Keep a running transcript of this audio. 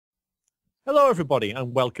Hello, everybody,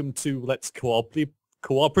 and welcome to Let's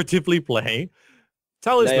Cooperatively Play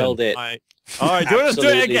Talisman. Nailed it. All right, do you want to do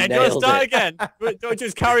it Absolutely again? Do you want to nailed start it. again? Do you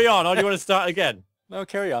just carry on, or do you want to start again? No,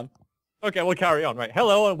 carry on. Okay, we'll carry on. Right.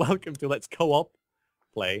 Hello, and welcome to Let's Co-op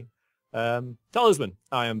Play Talisman.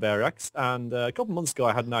 I am Veriax, and a couple months ago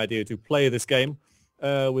I had an idea to play this game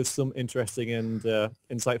with some interesting and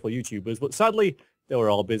insightful YouTubers, but sadly they were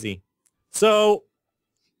all busy. So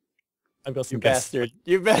I've got some guests.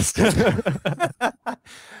 You bastard.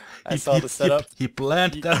 I saw the setup. He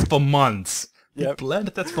planned that for months. Yep. He planned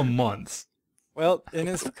that for months. Well, in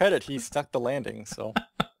his credit, he stuck the landing, so.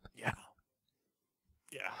 Yeah.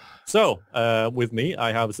 So, with me,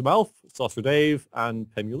 I have Zemalf, Sorcerer Dave, and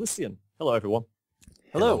Pemulisian. Hello, everyone.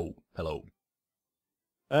 Hello. Hello.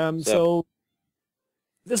 So,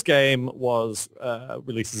 this game was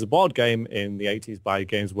released as a board game in the 80s by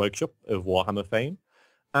Games Workshop of Warhammer fame.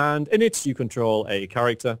 And in it, you control a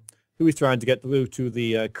character who is trying to get through to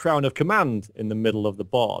the Crown of Command in the middle of the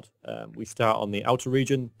board. We start on the outer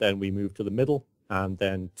region, then we move to the middle, and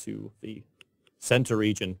then to the center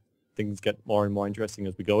region. Things get more and more interesting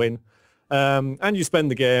as we go in. And you spend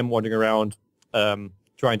the game wandering around,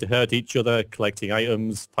 trying to hurt each other, collecting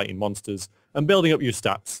items, fighting monsters, and building up your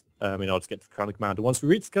stats in order to get to the Crown of Command. And once we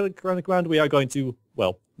reach the Crown of Command, we are going to,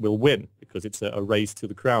 well, we'll win, because it's a race to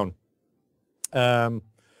the crown.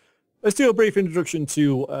 Let's do a brief introduction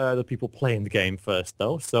to the people playing the game first,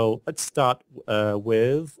 though. So let's start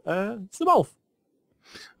with Zemalf.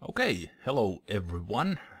 Okay. Hello,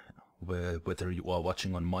 everyone. Whether you are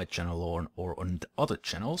watching on my channel or on the other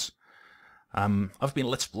channels. I've been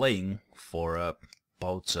Let's Playing for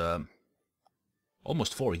about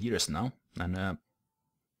almost 4 years now. And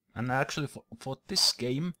actually for this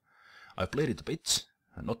game, I played it a bit.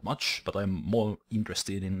 Not much, but I'm more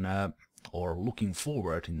interested in or looking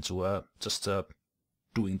forward into just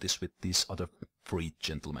doing this with these other 3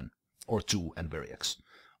 gentlemen, or 2 and Veriax,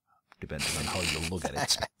 depending on how you look at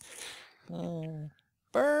it.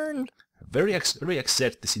 Burn! Veriax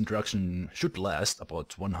said this introduction should last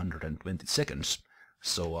about 120 seconds,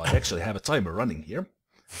 so I actually have a timer running here.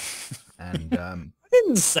 And I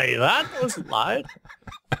didn't say that. That was a lie.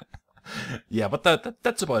 yeah, but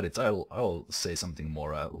that's about it. I'll say something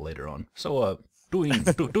more later on. So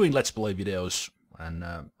doing Let's Play videos, and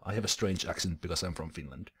I have a strange accent because I'm from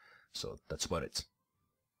Finland. So that's about it.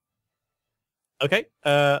 Okay,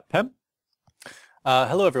 Pem?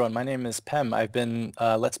 Hello, everyone. My name is Pem. I've been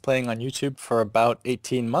Let's Playing on YouTube for about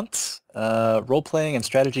 18 months. Role-playing and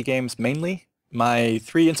strategy games mainly. My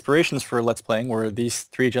 3 inspirations for Let's Playing were these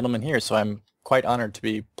 3 gentlemen here, so I'm quite honored to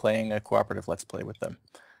be playing a cooperative Let's Play with them.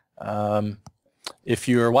 If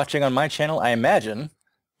you're watching on my channel, I imagine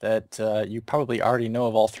that you probably already know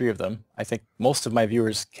of all 3 of them. I think most of my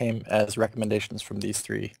viewers came as recommendations from these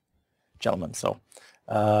 3 gentlemen. So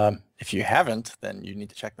if you haven't, then you need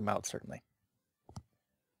to check them out, certainly.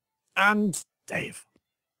 And Dave.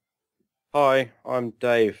 Hi, I'm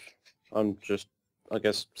Dave. I'm just, I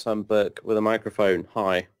guess, Sam Burke with a microphone.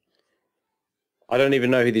 Hi. I don't even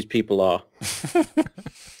know who these people are.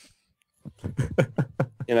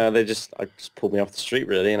 You know, I just pulled me off the street,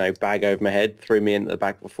 really, bag over my head, threw me into the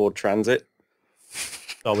back of a Ford Transit.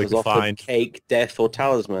 Oh, we was can offered find. cake, death, or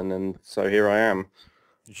talisman, and so here I am.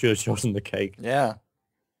 You should have chosen the cake. Yeah.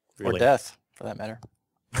 Really. Or death, for that matter.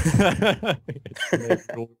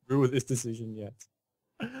 Go through with this decision yet.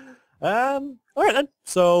 All right then.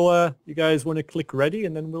 So you guys want to click ready,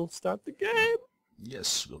 and then we'll start the game.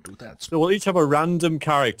 Yes, we'll do that. So we'll each have a random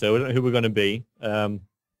character. We don't know who we're going to be.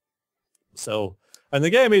 And the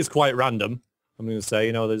game is quite random. I'm going to say,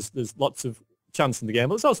 you know, there's lots of chance in the game,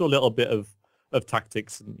 but there's also a little bit of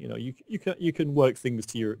tactics, and you know, you can work things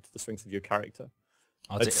to the strengths of your character.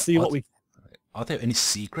 Let's see what we. Are there any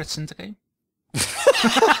secrets in the game?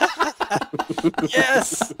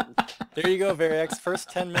 Yes! There you go, Veriax. First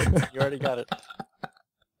 10 minutes. You already got it.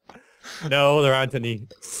 No, there aren't any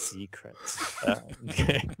secrets.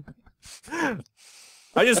 Okay.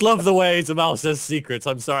 I just love the way Zemalf says secrets.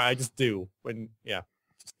 I'm sorry, I just do. Just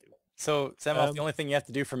do. So, Zemalf, the only thing you have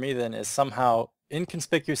to do for me then is somehow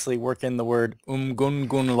inconspicuously work in the word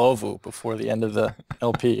umgungunlovu before the end of the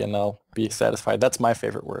LP, and I'll be satisfied. That's my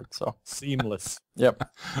favorite word, so. Seamless. Yep.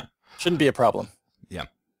 Shouldn't be a problem. Yeah.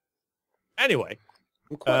 Anyway.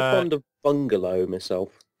 I'm quite fond of bungalow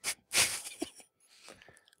myself.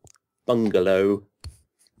 Bungalow.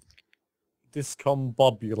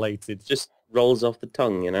 Discombobulated. Just rolls off the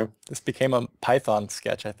tongue, you know? This became a Python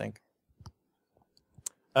sketch, I think.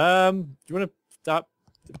 Do you want to start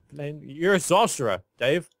playing? You're a sorcerer,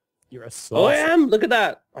 Dave. You're a sorcerer. Oh, I am. Look at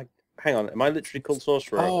that. I hang on. Am I literally called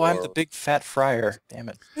Sorcerer? Oh, I'm the big fat friar. Damn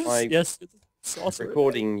it. My Yes, it's Sorcerer.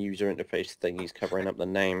 recording user interface thing. He's covering up the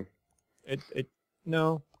name.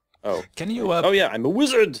 No. Oh. Can you? Oh yeah, I'm a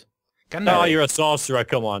wizard. Can No, you're a sorcerer.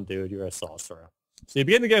 Come on, dude. You're a sorcerer. So you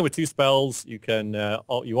begin the game with 2 spells. You can,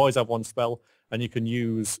 you always have 1 spell, and you can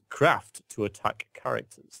use craft to attack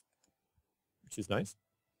characters, which is nice.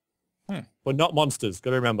 But not monsters.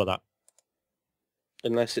 Got to remember that.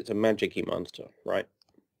 Unless it's a magic-y monster, right?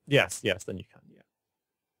 Yes, then you can. Yeah.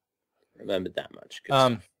 Remember that much.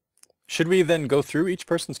 'Cause Should we then go through each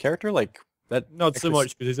person's character like that? Not so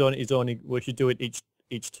much because he's only. We should do it each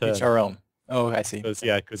turn. Each our own. Oh, I see.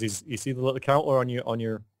 Because you see the little counter on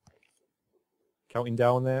your counting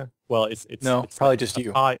down there. Well, it's No, it's probably like just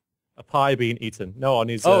you. A pie being eaten. No, on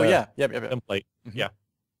his. Oh yeah, yep. Template. Mhm. Yeah.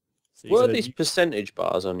 So what are these percentage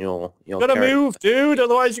bars on your you gotta character? move, dude.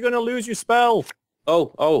 Otherwise, you're gonna lose your spell.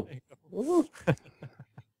 Oh.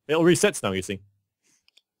 It'll resets now. You see.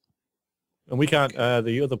 And we can't.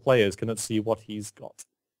 The other players cannot see what he's got.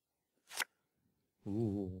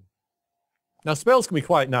 Ooh. Now spells can be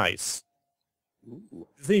quite nice. Ooh.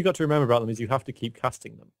 The thing you've got to remember about them is you have to keep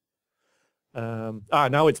casting them.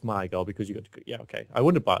 Now it's my go because you got to. Yeah, okay. I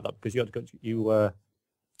wouldn't have bought that because you got to go.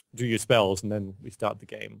 Do your spells and then we start the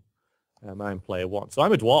game. I'm player 1, so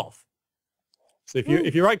I'm a dwarf. So if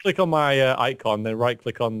you right click on my icon, then right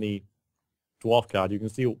click on the dwarf card, you can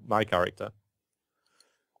see my character.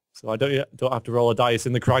 So I don't have to roll a dice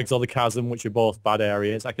in the crags or the chasm, which are both bad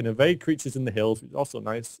areas. I can evade creatures in the hills, which is also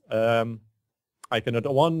nice. I can add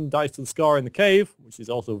 1 dice to the score in the cave, which is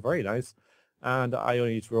also very nice. And I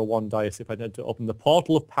only need to roll 1 dice if I need to open the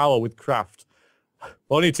portal of power with craft.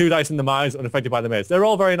 Only 2 dice in the mines, unaffected by the maze. They're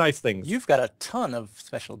all very nice things. You've got a ton of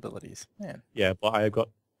special abilities, man. Yeah, but I've got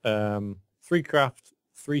 3 craft,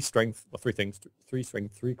 3 strength, or 3 things, 3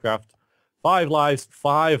 strength, 3 craft, 5 lives,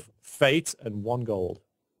 5 fate, and 1 gold.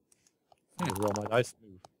 Roll my dice.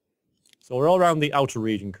 So we're all around the outer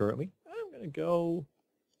region currently. I'm going to go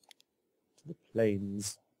to the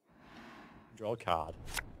plains. Draw a card.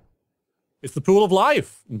 It's the pool of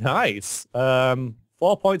life. Nice.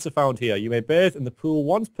 4 points are found here. You may bathe in the pool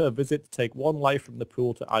once per visit to take 1 life from the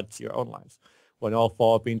pool to add to your own lives. When all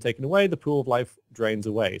 4 have been taken away, the pool of life drains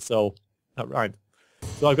away. So, that rhymed.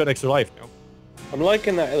 So I've got an extra life now. I'm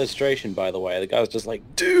liking that illustration, by the way. The guy's just like,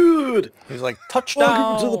 dude! He's like, touchdown!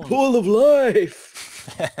 Welcome to the pool of life!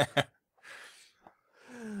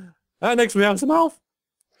 And next we have Zemalf,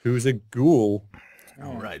 who's a ghoul.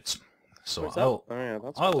 All right. So What's that? I'll Oh, yeah,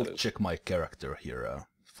 that's what I'll it is. check my character here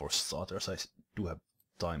for starters. I do have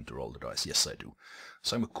time to roll the dice. Yes, I do.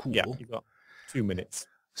 So I'm a ghoul. Yeah, you've got 2 minutes.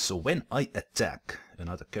 So when I attack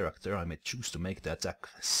another character, I may choose to make the attack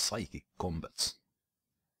psychic combat.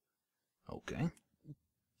 Okay.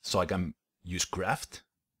 So I can use craft.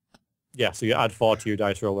 Yeah, so you add 4 to your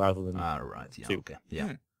dice roll rather than... Right, yeah, 2. okay,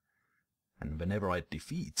 yeah. And whenever I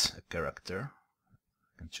defeat a character,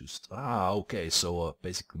 I can choose... okay, so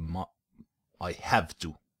basically I have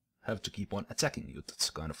to keep on attacking you. That's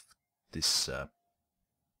kind of this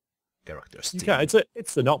character's You thing. can.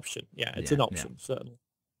 It's an option. Yeah, it's Yeah, an option, certainly.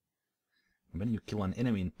 When you kill an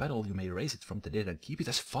enemy in battle, you may raise it from the dead and keep it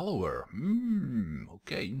as follower.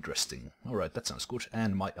 Okay, interesting. Alright, that sounds good.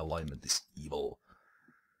 And my alignment is evil.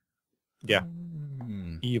 Yeah.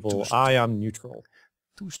 Evil. I am neutral.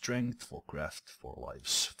 2 strength, 4 craft, 4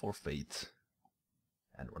 lives, 4 fate,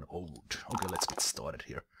 and 1 gold. Okay, let's get started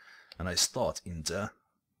here. And I start in the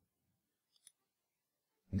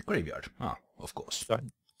graveyard. Of course. That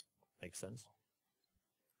makes sense.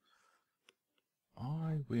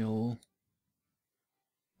 I will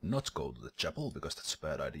not go to the chapel, because that's a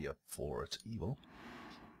bad idea for it's evil.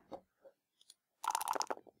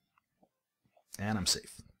 And I'm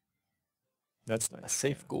safe. That's A nice.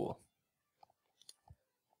 safe ghoul.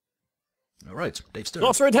 Alright, Dave's turn.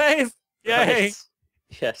 Sorcerer Dave! Yay! Right.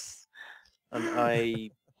 Yes. And I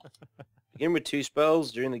begin with 2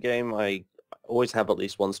 spells. During the game, I always have at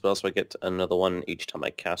least 1 spell, so I get another one each time I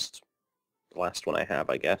cast the last one I have,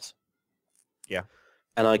 I guess. Yeah.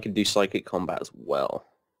 And I can do psychic combat as well.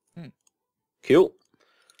 Cool.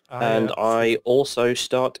 And I also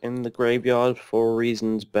start in the graveyard for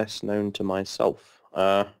reasons best known to myself.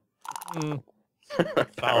 Foul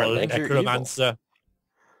Apparently. And you're necromancer.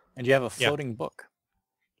 And you have a floating book.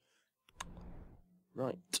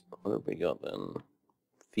 Right. What have we got then?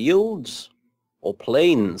 Fields or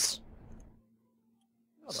plains?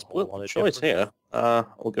 Not a whole lot Split of choice difference. here.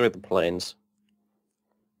 We'll go with the plains.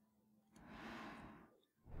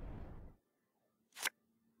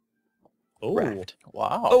 Oh, Raft.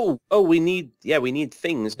 Wow. Oh, we need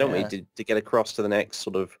things, don't we, Yeah. to get across to the next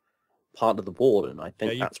sort of part of the board, and I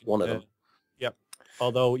think Yeah, that's one of them. Yep.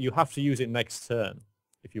 Although you have to use it next turn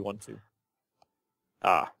if you want to.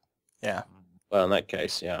 Ah, Yeah. well, in that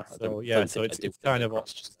case, yeah. So it's kind of a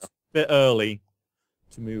bit early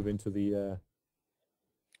to move into the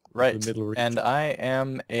Right. the middle region. And I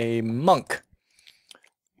am a monk,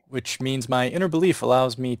 which means my inner belief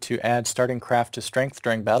allows me to add starting craft to strength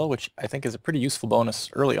during battle, which I think is a pretty useful bonus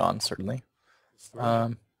early on, certainly.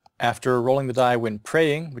 After rolling the die when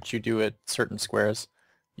praying, which you do at certain squares,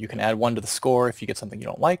 you can add 1 to the score if you get something you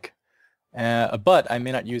don't like. But I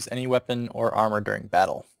may not use any weapon or armor during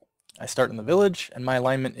battle. I start in the village, and my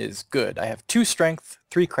alignment is good. I have 2 strength,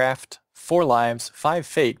 3 craft, 4 lives, 5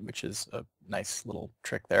 fate, which is a nice little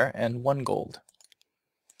trick there, and 1 gold.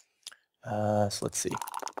 So let's see.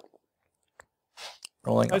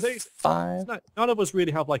 Rolling a 5. None of us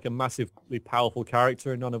really have like a massively powerful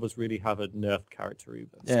character, and none of us really have a nerfed character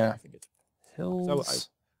either. So Yeah. I think it's Hills.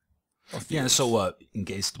 Yeah, so in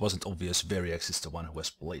case it wasn't obvious, Veriax is the one who has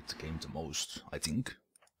played the game the most, I think.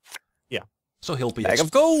 Yeah. So he'll be Bag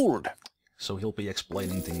of gold! So he'll be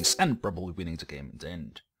explaining things and probably winning the game in the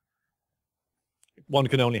end. One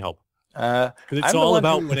can only hope. Because it's all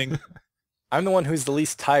about winning. I'm the one who's the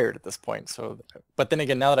least tired at this point. So, but then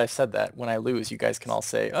again, now that I've said that, when I lose, you guys can all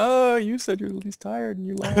say, "Oh, you said you're the least tired and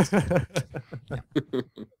you lost."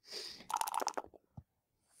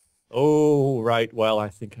 Oh, right. Well, I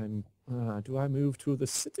think I'm... do I move to the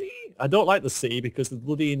city? I don't like the city because the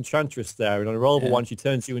bloody enchantress there, and on a roll of a 1, she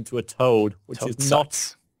turns you into a toad, which Toad is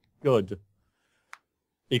not good.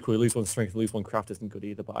 Equally, lose 1 strength, lose 1 craft isn't good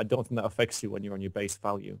either, but I don't think that affects you when you're on your base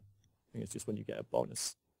value. I think it's just when you get a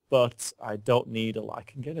bonus. But I don't need I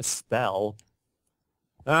can get a spell.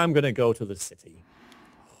 I'm going to go to the city.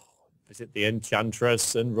 Visit the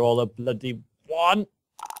enchantress and roll a bloody 1.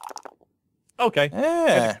 Okay.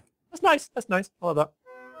 Yeah. That's nice. That's nice. I love that.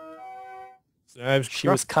 So she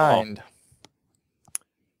was kind.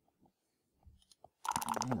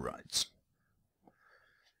 All right.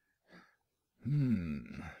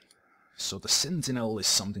 So the sentinel is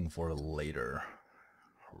something for later,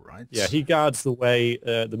 right? Yeah, he guards the way,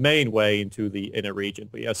 the main way into the inner region,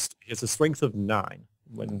 but he has a strength of 9.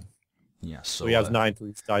 So he has 9 to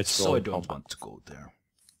his dice roll. So I don't want to go there.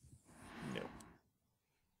 No.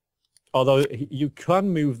 Although you can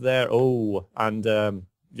move there. Oh, and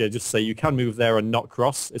just say you can move there and not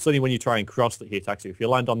cross. It's only when you try and cross that he attacks you. If you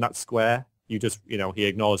land on that square, you just he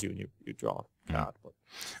ignores you and you draw a card. But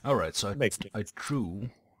all right, so I drew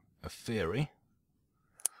a fairy,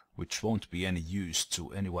 which won't be any use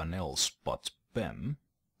to anyone else but Pem.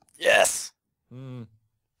 Yes! A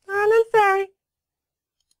little fairy.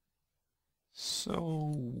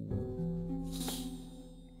 So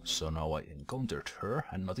now I encountered her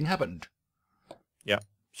and nothing happened. Yeah,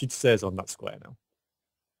 she stays on that square now.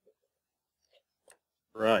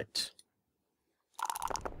 Right.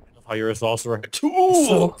 I love how you're a sorcerer. Ooh!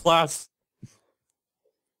 So class.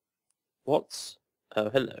 What's... Oh,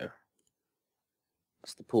 hello.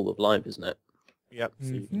 That's the pool of life, isn't it? Yep, so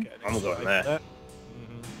you can get I'm going there.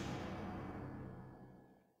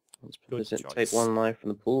 Let's visit, take 1 life from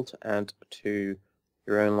the pool to add to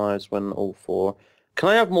your own lives when all 4. Can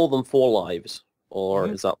I have more than 4 lives? Or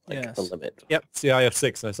is that like the limit? Yep, see I have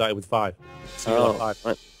 6 and I started with 5. So you have 5.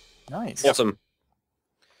 Right. Nice. Awesome.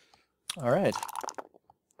 All right.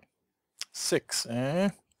 6.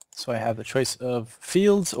 So I have the choice of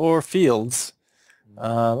fields or fields.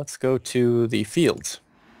 Let's go to the fields.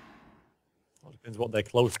 Well, depends what they're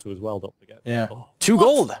close to as well, don't forget. Yeah. Oh, 2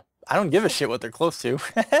 gold! I don't give a shit what they're close to.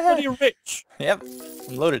 Pretty rich. Yep,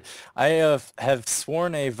 I'm loaded. I have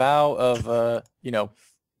sworn a vow of,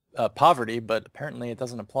 poverty, but apparently it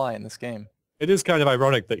doesn't apply in this game. It is kind of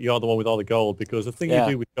ironic that you're the one with all the gold, because the thing you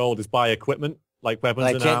do with gold is buy equipment, like weapons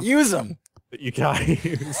and I can't use them. that you can't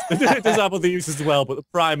use. It does have other uses as well, but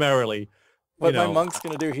primarily... What my monk's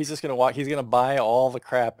going to do, he's just going to walk, he's going to buy all the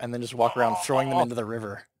crap and then just walk around throwing them into the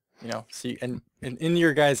river. So and in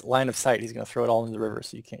your guy's line of sight, he's going to throw it all into the river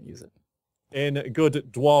so you can't use it. In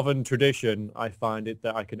good dwarven tradition, I find it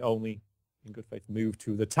that I can only, in good faith, move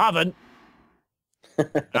to the tavern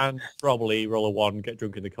and probably roll a 1, get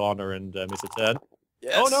drunk in the corner and miss a turn.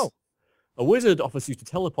 Yes. Oh no! A wizard offers you to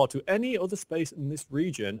teleport to any other space in this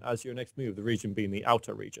region as your next move, the region being the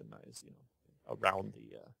outer region, that is, around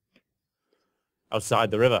the...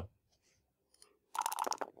 outside the river.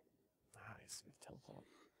 Nice. Teleport.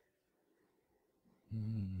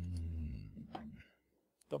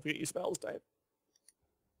 Don't forget your spells, Dave.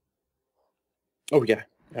 Oh yeah.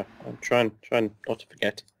 I'm trying not to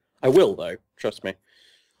forget. I will though. Trust me.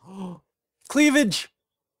 Cleavage!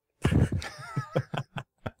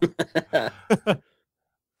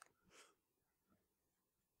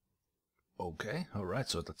 Okay, alright,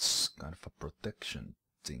 so that's kind of a protection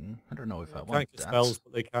thing. I don't know if I Can't want get that. spells,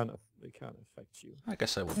 but they can't affect you. I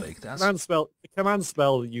guess I will take that. The command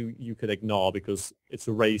spell you could ignore because it's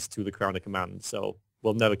a race to the crown of command, so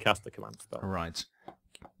we'll never cast the command spell. Right.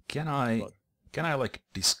 Can I like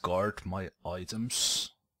discard my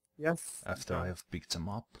items Yes. after I have picked them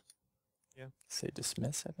up? Yeah. Say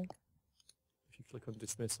dismiss, I think. If you click on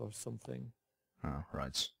dismiss or something. Oh,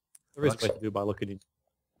 right. There is a way to do by looking in.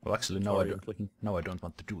 Well, actually, no, I don't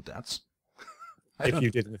want to do that. If you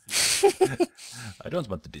didn't. I don't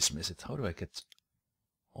want to dismiss it. How do I get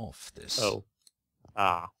off this? Oh.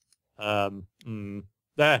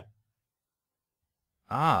 There.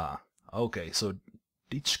 Ah, okay. So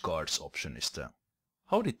discards option is the.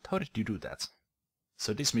 How did you do that?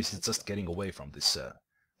 So dismiss is just getting away from this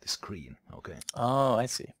this screen. Okay. Oh, I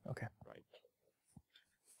see. Okay. Right.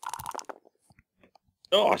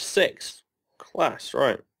 Oh, 6. Class,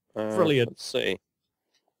 right. Brilliant. Let's see.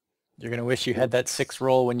 You're going to wish you had that 6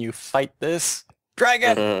 roll when you fight this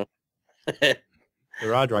dragon!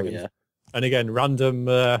 There are dragons. yeah. And again, random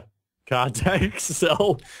card decks,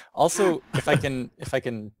 so... Also, if I can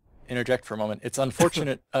interject for a moment, it's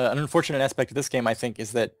unfortunate. An unfortunate aspect of this game, I think,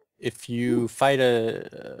 is that if you fight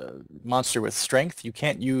a monster with strength, you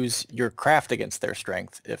can't use your craft against their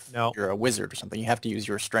strength. If you're a wizard or something, you have to use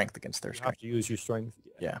your strength against their strength. You have to use your strength.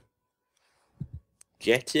 Yeah.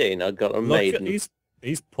 Get in, I got a Look, maiden. he's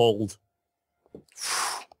pulled.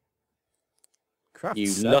 Craft You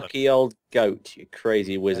 7. lucky old goat, you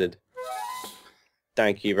crazy wizard.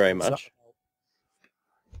 Thank you very much.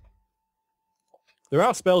 There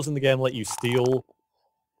are spells in the game that let you steal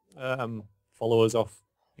followers off,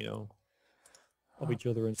 of each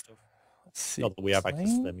other and stuff. Let's see. Not that we have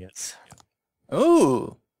access to them yet. Yeah.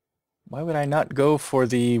 Oh, why would I not go for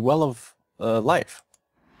the Well of Life?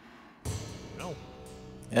 No.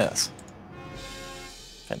 Yes.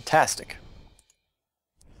 Fantastic.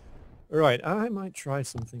 All right, I might try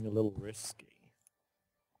something a little risky.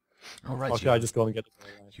 All right. Or should I just go and get the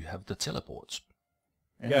You have the teleports.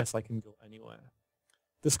 Yes, I can go anywhere.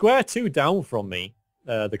 The square 2 down from me,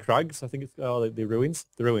 the crags, I think it's the ruins.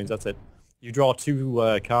 The ruins, that's it. You draw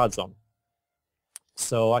 2 cards on.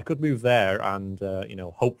 So I could move there and,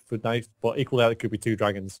 hope for nice, but equally it could be 2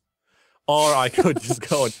 dragons. Or I could just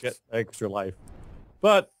go and get extra life.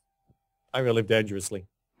 But I really live dangerously.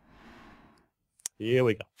 Here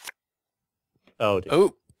we go. Oh, dear.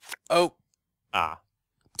 Oh.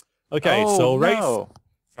 Okay, so Wraith, no.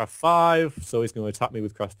 craft 5, so he's going to attack me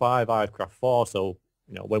with craft 5. I have craft 4, so,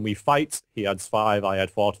 when we fight, he adds 5, I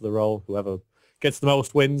add 4 to the roll. Whoever gets the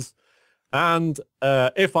most wins. And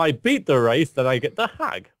if I beat the Wraith, then I get the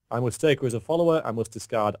Hag. I must take her as a follower. I must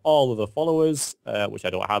discard all of the followers, which I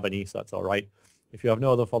don't have any, so that's all right. If you have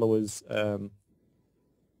no other followers,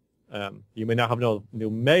 you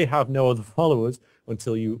may have no other followers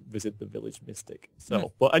until you visit the village mystic.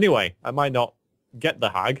 So, but anyway, I might not get the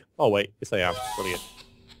Hag. Oh wait, yes I am. Brilliant.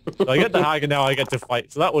 So I get the Hag and now I get to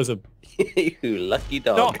fight. So that was a you lucky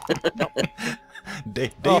dog.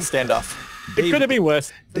 Dave, standoff. It could have been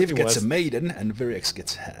worse. Dave gets a maiden and Veriax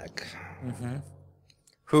gets Hag. Mm-hmm.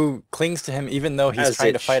 Who clings to him even though he's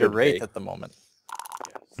trying to fight a Wraith at the moment.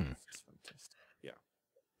 Yeah.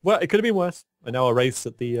 Well, it could have been worse. And now a Wraith's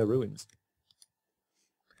at the ruins.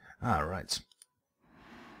 Ah, right.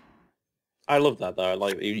 I love that though.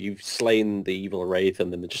 Like you've slain the evil wraith,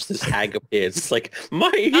 and then just this hag appears. It's like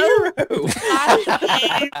my hero.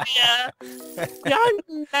 Young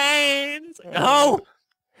man. It's like, oh.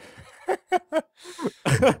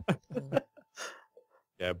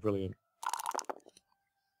 Yeah, brilliant.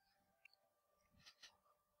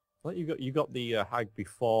 Well, you got the hag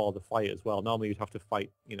before the fight as well. Normally you'd have to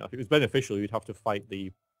fight. If it was beneficial, you'd have to fight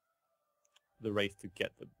the wraith to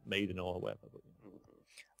get the maiden or whatever. But,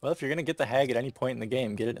 well, if you're going to get the hag at any point in the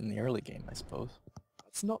game, get it in the early game, I suppose.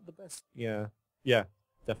 That's not the best. Yeah. Yeah,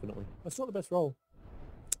 definitely. That's not the best role.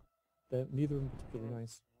 Neither of them particularly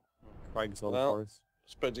nice. Crags or the forest. I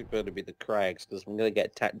suppose it better be the crags, because if I'm going to get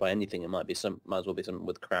attacked by anything, it might as well be something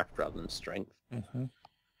with craft rather than strength. Mm-hmm. Off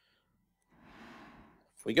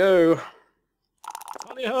we go.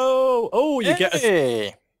 Tally-ho! Oh, you get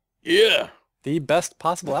a... Yeah! The best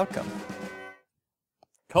possible outcome.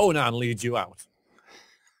 Conan leads you out.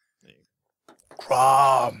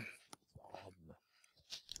 Crom.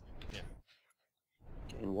 Yeah.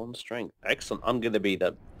 Gain 1 strength. Excellent. I'm going to be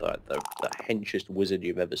the henchest wizard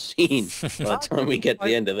you've ever seen by the time we get to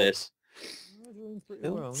the end of this.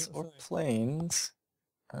 Builds or planes.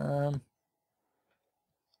 Let's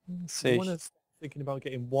see. Thinking about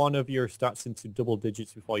getting one of your stats into double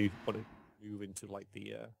digits before you want to move into like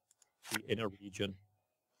the inner region.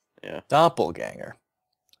 Yeah. Doppelganger.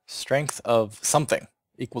 Strength of something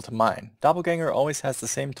equal to mine. Doppelganger always has the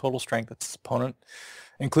same total strength as its opponent,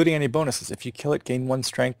 including any bonuses. If you kill it, gain 1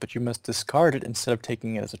 strength, but you must discard it instead of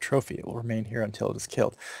taking it as a trophy. It will remain here until it is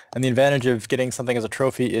killed. And the advantage of getting something as a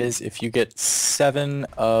trophy is if you get 7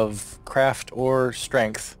 of craft or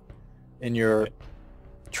strength in your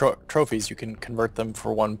trophies, you can convert them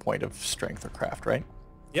for 1 point of strength or craft, right?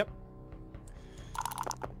 Yep.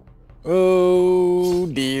 Oh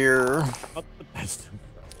dear. Not the best.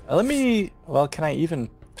 Let me, well, can I even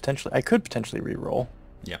potentially, I could potentially re-roll.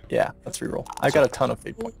 Yeah. Yeah, let's re-roll. I got a ton of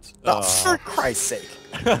fate points. Oh, for Christ's sake.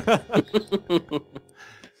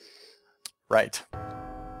 Right.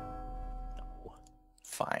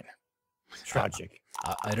 Fine. Tragic.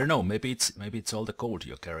 I don't know. Maybe it's all the gold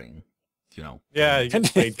you're carrying. You know. Yeah, you can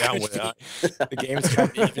play down with that. The game's trying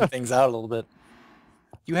to even things out a little bit.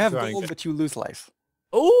 You have Trying gold, to- but you lose life.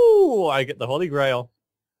 Oh, I get the Holy Grail.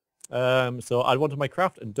 So I'd want to my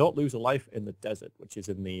craft and don't lose a life in the desert, which is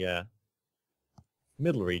in the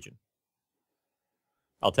middle region.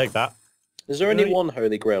 I'll take that. Is there only one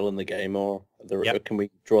Holy Grail in the game, or Yep. can we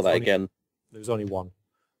draw that Only- again? There's only one.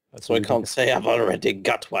 That's So I what we can't say I've already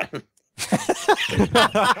got one.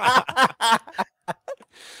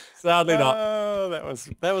 Sadly not. Oh, that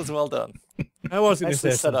was well done. I was going to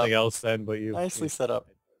nicely say set something up. else then, but you Nicely set up.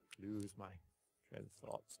 lose my train of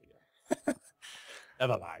thoughts again.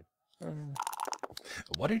 Never mind.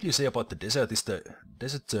 What did you say about the desert? Is the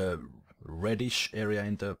desert a reddish area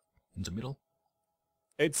in the middle?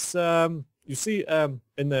 It's you see it's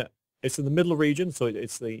in the middle region, so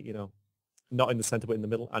it's the not in the center but in the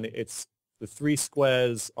middle, and it's the 3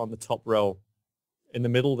 squares on the top row. In the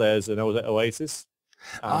middle there's an oasis.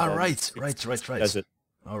 and Right. desert.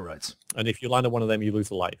 All right. And if you land on one of them, you lose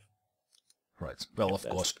a life. Right. Well, Yeah, of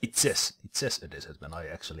that's- course, it says a desert when I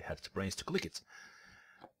actually had the brains to click it.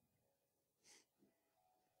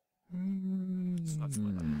 That's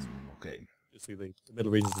what happens. Okay. You see the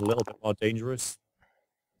middle region is a little bit more dangerous.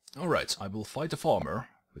 All right. I will fight a farmer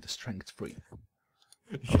with a strength 3.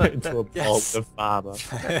 Get into a ball Yes. with a farmer.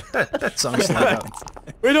 That sounds like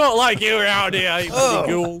We don't like you around here, you Oh.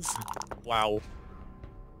 bloody ghouls. Wow.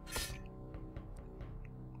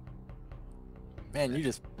 Man, you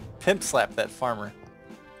just pimp slapped that farmer.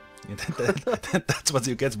 that's what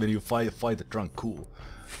you get when you fight a drunk ghoul.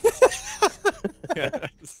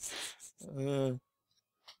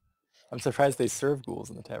 I'm surprised they serve ghouls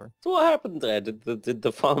in the tavern. So what happened there? Did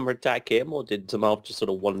the farmer attack him, or did Zemalf just sort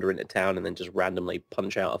of wander into town and then just randomly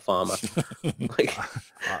punch out a farmer? Like,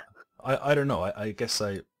 I don't know. I guess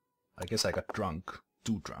I got drunk,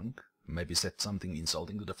 too drunk. Maybe said something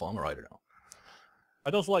insulting to the farmer. I don't know.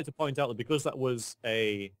 I'd also like to point out that because that was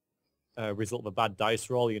a result of a bad dice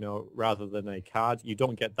roll, rather than a card, you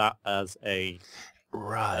don't get that as a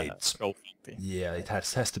Right. trophy. Yeah, it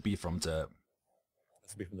has to be from the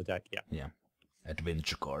Has to be from the deck, yeah.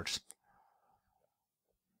 adventure cards.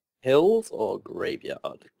 hills or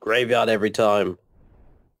graveyard? Graveyard every time.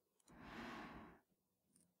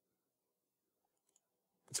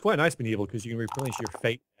 It's quite nice being evil because you can replenish your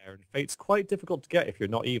fate there, and fate's quite difficult to get if you're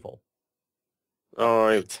not evil.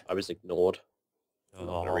 Oh, I was ignored. I'm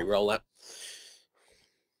not Oh. gonna re-roll that.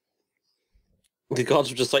 The gods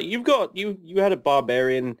were just like, you had a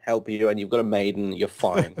barbarian help you, and you've got a maiden. You're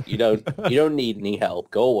fine. You don't need any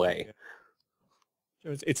help. Go away.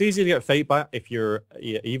 It's easy to get fate back if you're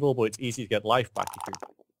evil, but it's easy to get life back if you're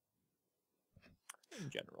in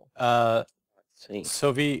general. See.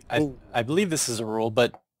 Sovi, I believe this is a rule,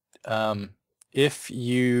 but if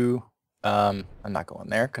you, I'm not going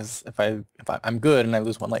there because if I'm good and I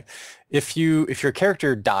lose 1 life, if your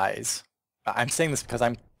character dies, I'm saying this because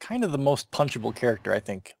I'm kind of the most punchable character I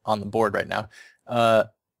think on the board right now.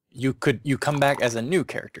 You come back as a new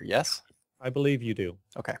character, yes? I believe you do.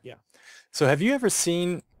 Okay. Yeah. So have you ever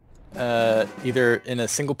seen either in a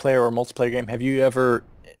single player or multiplayer game, have you ever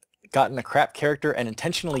gotten a crap character and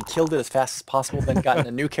intentionally killed it as fast as possible, then gotten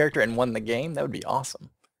a new character and won the game? That would be awesome.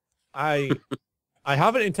 I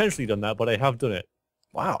haven't intentionally done that, but I have done it.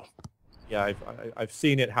 Wow. Yeah, I've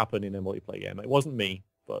seen it happen in a multiplayer game. It wasn't me,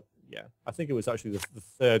 but yeah, I think it was actually the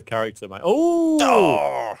 3rd character.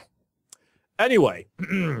 Oh! Anyway,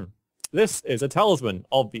 this is a talisman,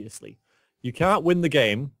 obviously. You can't win the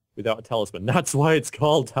game without a talisman. That's why it's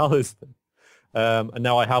called Talisman. And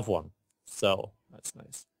now I have one, so that's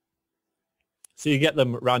nice. So you get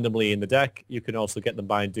them randomly in the deck. You can also get them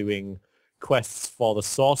by doing quests for the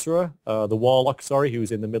Sorcerer, the Warlock, sorry,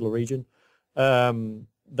 who's in the middle region.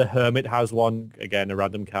 The Hermit has one, again, a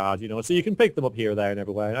random card, so you can pick them up here, there, and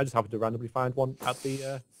everywhere. And I just happened to randomly find one at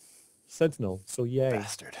the Sentinel, so yay.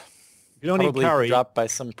 Bastard. You can only Probably carry dropped by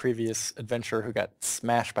some previous adventurer who got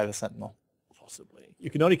smashed by the Sentinel. possibly. You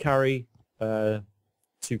can only carry 4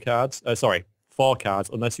 cards,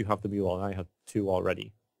 unless you have the mule, and I have 2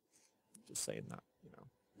 already. Just saying that,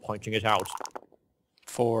 pointing it out.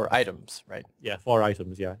 4 items, right? Yeah, 4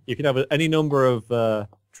 items, yeah. You can have any number of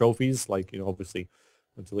trophies, like, obviously,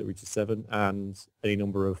 until it reaches 7, and any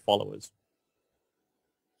number of followers.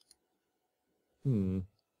 Do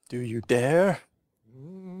you dare?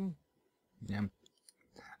 Yeah,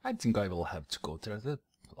 I think I will have to go there. The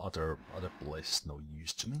other place is no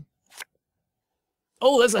use to me.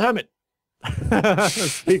 Oh, there's a hermit!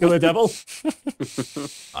 Speak of the devil.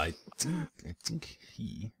 I think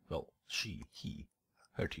he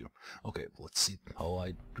hurt you. Okay, let's see how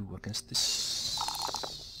I do against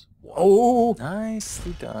this one. Oh!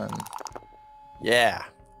 Nicely done. Yeah.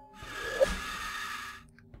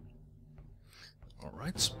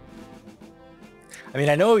 Alright. I mean,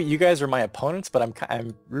 I know you guys are my opponents, but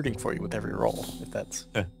I'm rooting for you with every roll, if that's...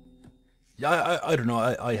 Yeah, I don't know.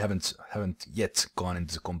 I haven't yet gone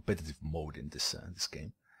into competitive mode in this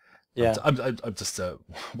game. Yeah. I'm just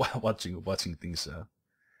watching things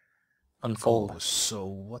unfold. go. So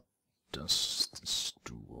what does this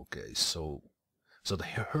do? Okay, so the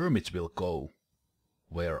hermit will go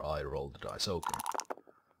where I roll the dice. Okay.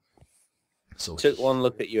 So Took one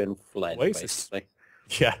look at you and fled, Oasis. basically.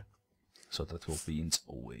 Yeah. So that will be in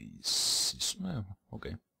Oasis. Well,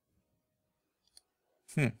 okay.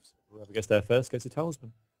 Whoever gets there first gets a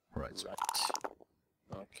talisman. Right.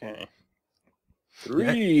 Okay.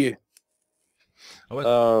 3! Oh,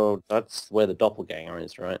 Oh, that's where the doppelganger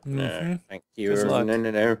is, right? No, thank you. Good luck.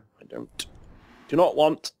 No, I don't. Do not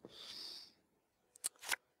want.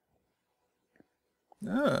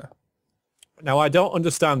 Ah. Now, I don't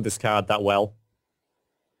understand this card that well,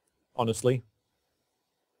 honestly.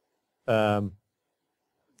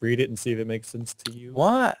 Read it and see if it makes sense to you.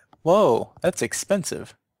 What? Whoa, that's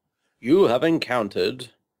expensive. You have encountered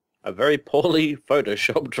a very poorly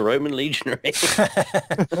photoshopped Roman legionary.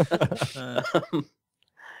 If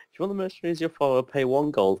you want the mercenary as your follower, pay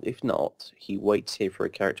 1 gold. If not, he waits here for a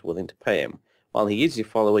character willing to pay him. While he is your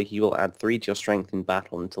follower, he will add 3 to your strength in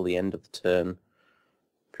battle until the end of the turn,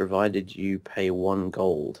 provided you pay 1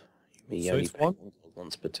 gold. You So only it's pay 1? 1 gold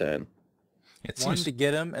once per turn. it 1 seems, to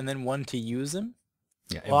get him, and then 1 to use him?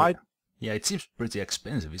 yeah, Well, yeah, it seems pretty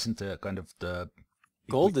expensive, isn't it? Kind of the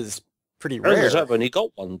Gold is pretty As rare. I've only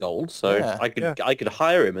got 1 gold, so Yeah. I could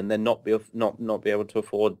hire him and then not be able to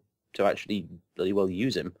afford to actually really well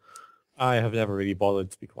use him. I have never really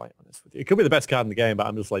bothered, to be quite honest with you. It could be the best card in the game, but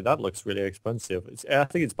I'm just like, that looks really expensive. I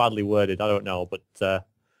think it's badly worded. I don't know, but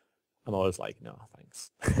I'm always like, no,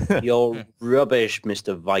 thanks. You're rubbish,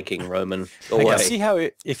 Mr. Viking Roman. Go I away. can see how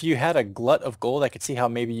if you had a glut of gold, I could see how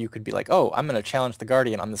maybe you could be like, oh, I'm going to challenge the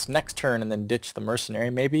Guardian on this next turn and then ditch the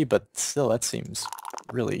mercenary maybe, but still that seems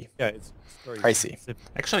really Yeah, it's very pricey. specific.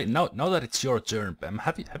 Actually, now that it's your turn, Pem,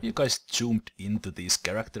 have you guys zoomed into these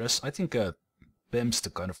characters? I think Pem's the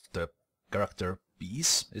kind of the character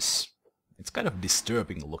piece it's kind of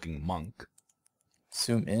disturbing looking monk.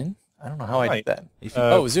 Zoom in? I don't know how I Right. did that. If you,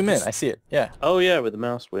 Oh, zoom in. I see it. Yeah. Oh yeah, with the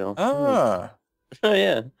mouse wheel. Ah. Oh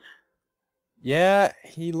yeah. Yeah,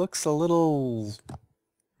 he looks a little...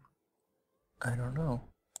 I don't know.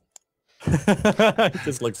 It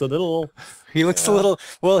just looks a little... He looks a little...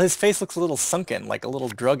 Well, his face looks a little sunken, like a little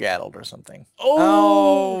drug-addled or something.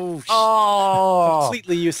 Oh! Oh!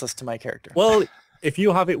 Completely useless to my character. Well, if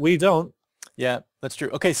you have it, we don't. Yeah, that's true.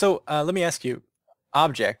 Okay, so let me ask you.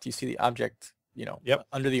 Object, you see the object, Yep.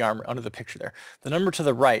 under the armor, under the picture there. The number to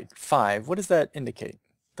the right, 5, what does that indicate?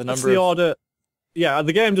 The That's number the of... order. Yeah,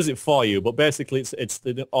 the game does it for you, but basically it's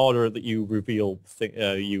the order that you reveal,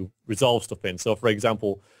 you resolve stuff in. So, for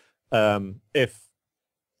example, if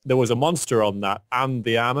there was a monster on that and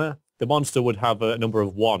the armor, the monster would have a number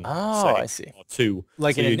of 1. Oh, say, I see. or 2.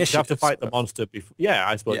 Like so an you'd have to initiative fight the sort of. monster before. Yeah,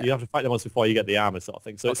 I suppose Yeah. you have to fight the monster before you get the armor, sort of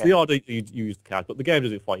thing. So it's Okay. the order you use the card, but the game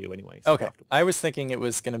does it for you anyway. So you Okay, have to- I was thinking it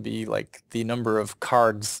was going to be like the number of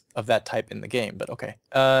cards of that type in the game, but okay.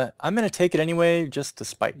 I'm going to take it anyway just to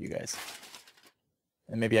spite you guys.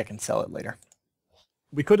 And maybe I can sell it later.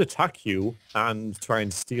 We could attack you and try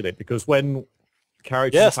and steal it, because when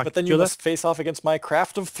characters Yes, attack but then each you other, must face off against my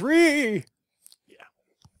craft of 3!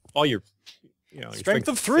 or your Strength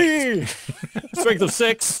of 3! strength of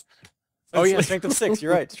 6. Oh yeah, strength of 6,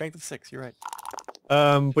 you're right. Strength of 6, you're right.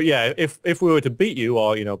 But yeah, if we were to beat you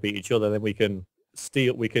or beat each other, then we can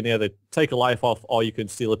steal. We can either take a life off, or you can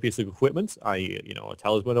steal a piece of equipment, i.e., a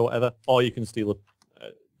talisman or whatever, or you can steal a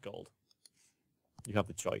gold. You have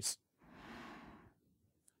the choice.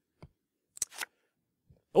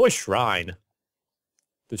 Oh, a shrine.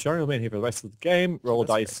 the sharing remain here for the rest of the game. Roll a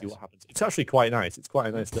That's dice, very see nice. what happens. It's actually quite nice. It's quite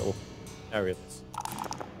a nice little area. This.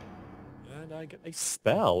 And I get a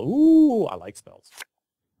spell. Ooh, I like spells.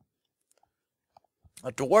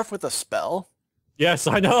 A dwarf with a spell? Yes,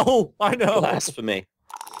 I know. I know. Blasphemy.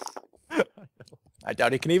 I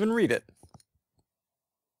doubt he can even read it.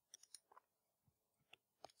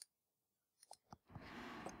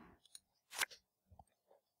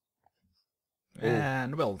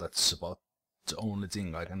 And well, that's about the only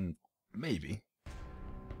thing I can maybe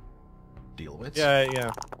deal with. Yeah,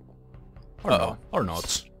 yeah. Or not. Or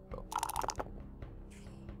not.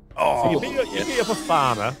 So you beat up a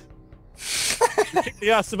farmer, you kick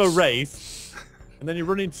the ass of a wraith, and then you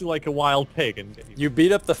run into like a wild pig and get You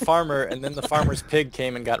beat up the farmer, and then the farmer's pig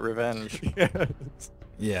came and got revenge.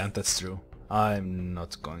 Yeah, that's true. I'm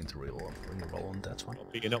not going to reroll on that one.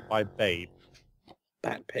 Beaten up by Babe.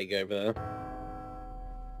 Bat pig over there.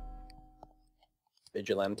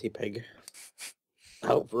 Vigilante pig.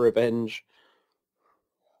 Out for revenge.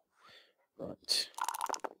 Right.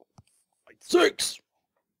 6!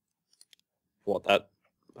 What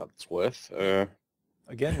that's worth.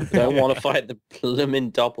 Again, with I don't want to fight the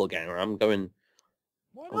blooming doppelganger. I'm going...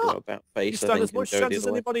 Why I'll go not? about You face. I stand think, as and much go the chance as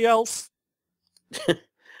other way. anybody else.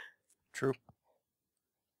 True.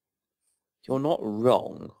 You're not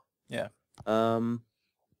wrong. Yeah.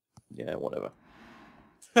 Yeah, whatever.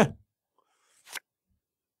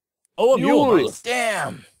 Oh, a mule. Mule. Nice.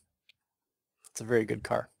 Damn! It's a very good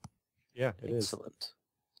car. Yeah, it is. Excellent.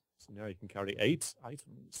 So now you can carry 8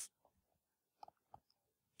 items.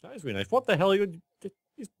 That is really nice. What the hell are you...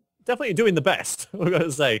 He's definitely doing the best, I'm going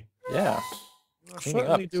to say. Yeah. You're Cleaning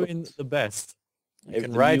certainly up. doing the best. You Over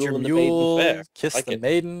can the ride mule your and the maiden mule, fair. kiss Like the it.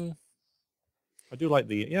 maiden. I do like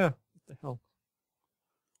the... Yeah, what the hell?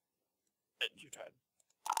 You can.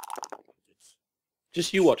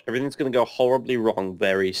 Just you watch. Everything's going to go horribly wrong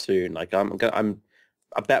very soon. Like I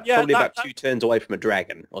bet Yeah, probably that- about 2 turns away from a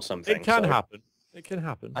dragon or something. It can so- happen. It can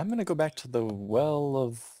happen. I'm gonna go back to the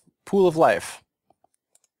pool of life.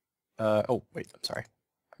 Oh wait, I'm sorry.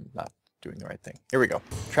 I'm not doing the right thing. Here we go.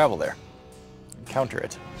 Travel there. Encounter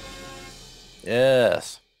it.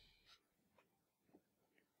 Yes.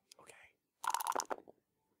 Okay.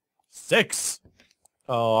 6!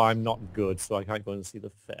 Oh, I'm not good, so I can't go and see the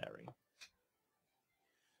fairy.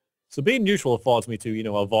 So being neutral affords me to, you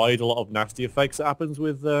know, avoid a lot of nasty effects that happens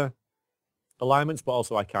with alignments, but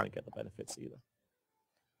also I can't get the benefits either.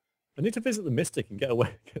 I need to visit the Mystic and get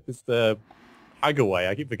away, get this hag away.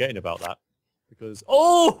 I keep forgetting about that. Because,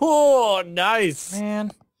 oh, nice!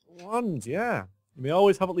 Man. Wand, yeah. You may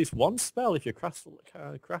always have at least one spell if your craft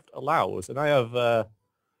allows, and I have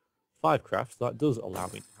 5 crafts. So that does allow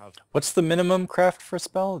me to have What's the minimum craft for a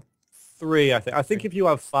spell? 3, I think. I think if you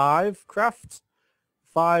have 5 crafts,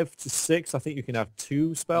 5 to 6, I think you can have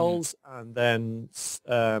 2 spells, and then 6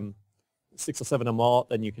 or 7 or more,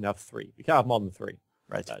 then you can have 3. You can't have more than 3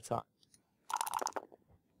 Right. at a time.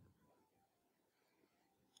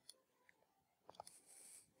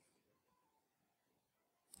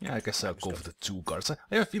 Yeah, I guess I'll go for the 2 cards. I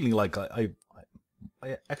have a feeling like I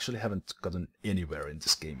actually haven't gotten anywhere in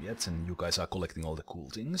this game yet, and you guys are collecting all the cool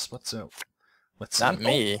things, but let's see. Not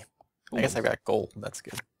me. Oh. I guess I've got gold. That's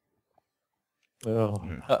good. Oh.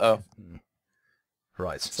 Uh-oh.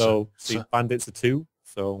 Right. So the bandits are 2,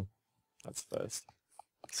 so that's first.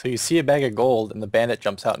 So you see a bag of gold, and the bandit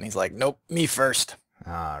jumps out, and he's like, nope, me first.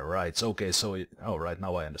 Ah, right. Okay, so right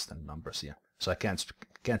now I understand numbers. Yeah. So I can't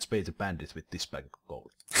pay the bandit with this bag of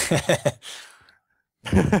gold.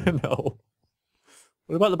 No.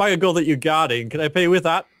 What about the bag of gold that you're guarding? Can I pay with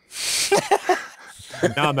that?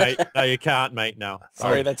 No, mate. No, you can't, mate. No.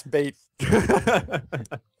 Sorry, that's bait.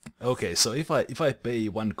 Okay, so if I pay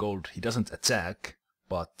 1 gold, he doesn't attack,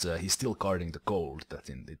 but he's still guarding the gold that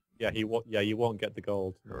in the. Yeah, you won't get the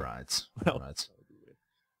gold. Right. Well, Right.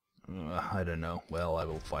 I don't know. Well, I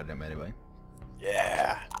will fight him anyway.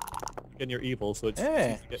 Yeah. Again, you're evil, so it's,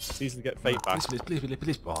 Yeah. it's easy to get fate back.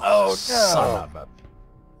 Please. Oh, no. Son of a...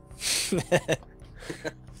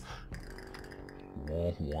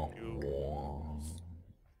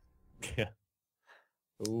 Yeah.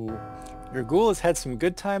 Ooh. Your ghoul has had some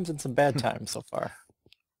good times and some bad times so far.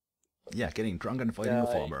 Yeah, getting drunk and fighting a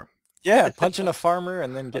farmer. Yeah, punching a farmer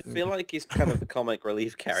and then I getting feel like he's kind of the comic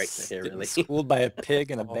relief character here, really. schooled by a pig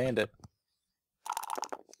and a bandit.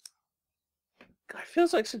 God, it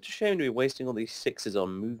feels like such a shame to be wasting all these 6s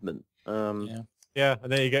on movement. Yeah. Yeah,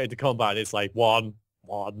 and then you get into combat, it's like 1,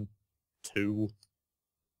 2.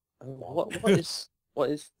 What is...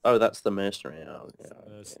 Oh, that's the mercenary. Oh, yeah.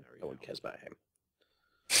 Mercenary, No one cares about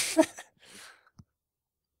him.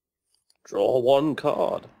 Draw 1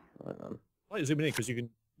 card. Right then. I like zooming in because you can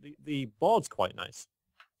the board's quite nice.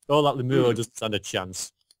 Oh, that Lemur doesn't stand a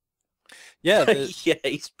chance. Yeah, Yeah,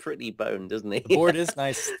 he's pretty boned, isn't he? the board is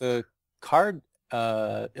nice. The card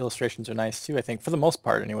illustrations are nice too, I think, for the most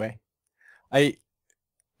part anyway. I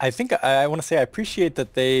think I want to say I appreciate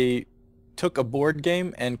that they took a board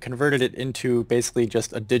game and converted it into basically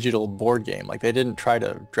just a digital board game. Like they didn't try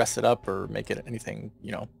to dress it up or make it anything,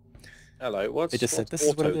 you know. Hello, what's They just said, this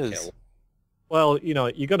is what it is. Well, you know,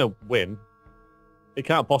 you're gonna win. It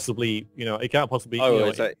can't possibly, you know, it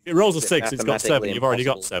it rolls a 6, it's got 7, you've already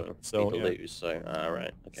got 7. So, to lose, so,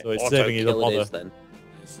 alright. Okay. So it's saving you the bother. Then.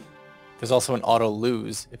 There's also an auto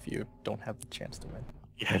lose if you don't have the chance to win.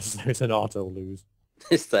 Yes, there's an auto lose.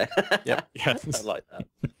 Is there? Yep. Yes. I like that.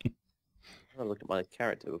 I'll look at my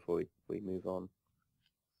character before we move on.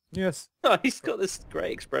 Yes. Oh, he's got this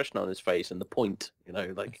great expression on his face and the point, you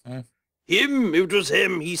know, like, him, it was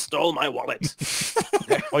him, he stole my wallet.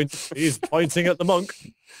 He's pointing at the monk.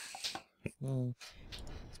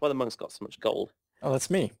 That's why the monk's got so much gold. Oh,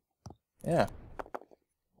 that's me. Yeah.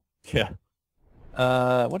 Yeah.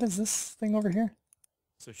 What is this thing over here?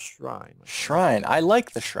 It's a shrine. Shrine. I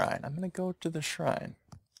like the shrine. I'm gonna go to the shrine.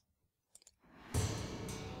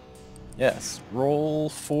 Yes. Roll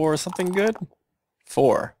for something good.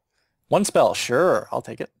 4. 1 spell. Sure, I'll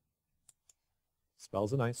take it.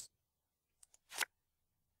 Spells are nice.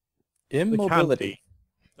 Immobility.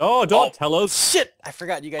 Oh, don't tell us. Shit! I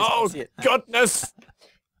forgot you guys can't see it. Goodness!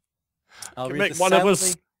 I'll Can read make this one of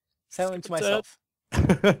us silently to myself.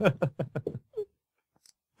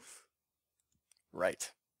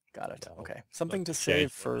 Right. Got it. No, Okay. Something to change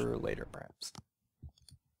save for later, perhaps.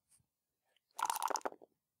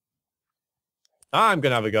 I'm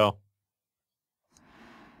gonna have a go.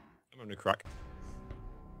 I'm gonna crack.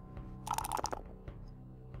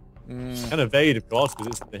 And evade, of course, because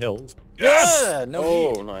it's in the hills. Yes! Yeah, no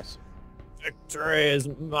Oh, heat. nice. Victory is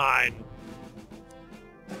mine.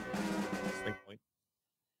 Swing point.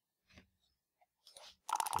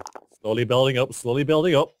 Slowly building up, slowly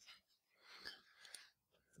building up.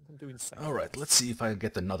 I'm doing something. All right, let's see if I can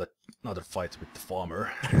get another fight with the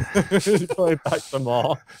farmer. Going back some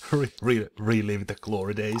more. Relive the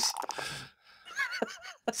glory days.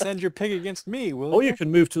 Send your pig against me, will Oh, you can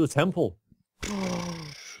move to the temple.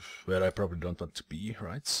 Where I probably don't want to be,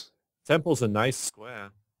 right? Temple's a nice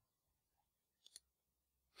square.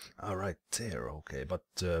 All right, there, okay, but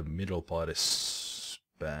middle part is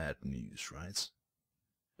bad news, right?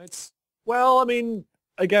 It's well, I mean,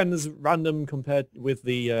 again, there's random compared with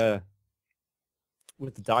the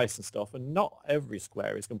dice and stuff, and not every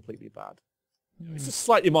square is completely bad. It's just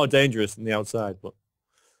slightly more dangerous than the outside, but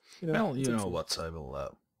you know. Well, you know what? I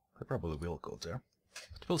probably will go there,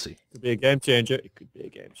 but we'll see. It could be a game changer. It could be a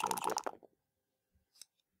game changer.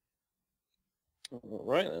 All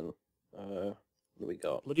right then. What do we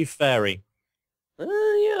got? Bloody fairy.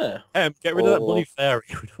 Yeah. Get rid of that bloody fairy.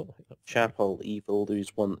 We don't like that. Chapel, evil, lose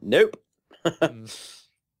 1. Nope. Oh,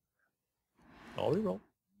 reroll.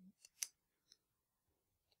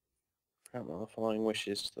 Grant the following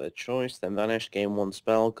wishes to their choice, then vanish, gain 1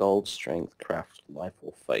 spell, gold, strength, craft, life,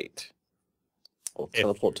 or fate. Or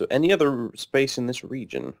teleport to any other space in this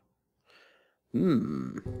region.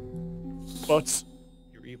 But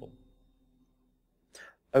you're evil.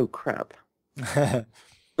 Oh, crap.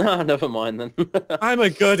 Ah, never mind then. I'm a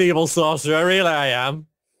good evil sorcerer, really I am.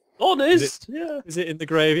 Honest! Yeah. Is it in the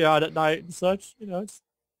graveyard at night and such? You know, it's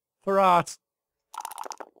for art.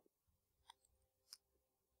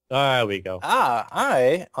 There we go.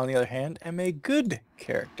 I, on the other hand, am a good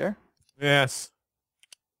character. Yes.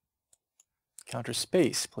 Counter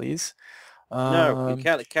space, please. No, you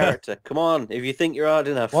can't a character. Come on, if you think you're hard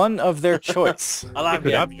enough. One of their choice. I'll have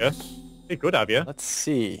Could you. have you. He could have you. Let's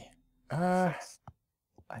see. I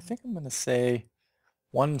think I'm going to say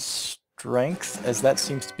 1 strength, as that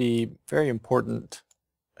seems to be very important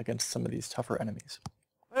against some of these tougher enemies.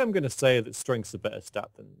 I'm going to say that strength's a better stat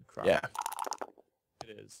than craft. Yeah.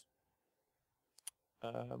 It is.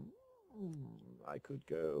 I could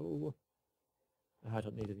go... I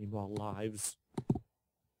don't need any more lives.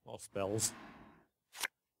 More spells.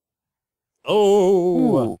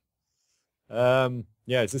 Oh! Ooh.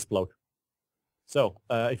 Yeah, it's this bloke. So,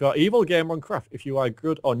 if you are evil, gamer on craft. If you are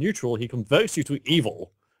good or neutral, he converts you to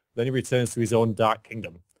evil. Then he returns to his own dark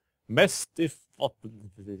kingdom.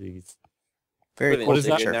 Mestifoplides. Very What is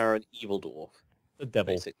that? You're now an evil dwarf, The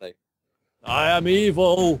devil. basically. I am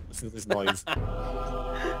evil! Listen to this noise.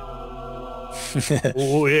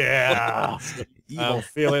 Oh yeah! Evil, I'm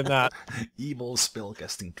feeling that. evil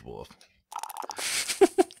spellcasting dwarf.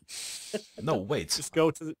 No, wait. Just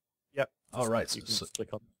go to the... Yep. All right, You can so just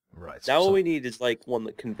click on... Now all we need is like one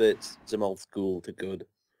that converts Zemalf's ghoul to good.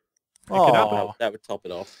 Oh, That would top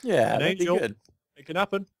it off. yeah, An that'd be angel. good. It can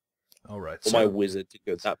happen. Alright, Or my wizard to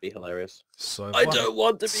good. That'd be hilarious. so I've I got don't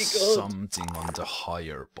want to be good. something on the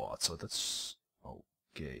higher part, so that's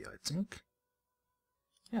okay, I think.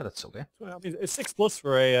 Yeah, that's okay. Well, I mean, a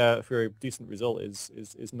 6+ for a decent result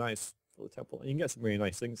is nice for the temple. And you can get some really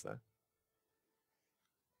nice things there.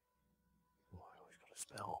 Oh, I always got a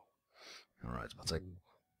spell. Alright, but I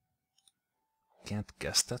can't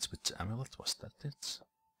guess that with the amulet. Was that it?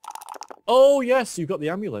 Oh yes, you've got the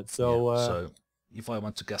amulet. So, yeah, so if I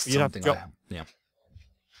want to guess you'd have to something, drop-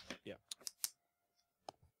 yeah.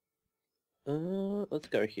 Let's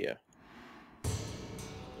go here.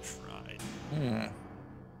 shrine.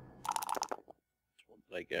 What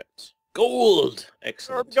did I get? Gold!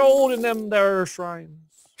 Excellent. Gold in them there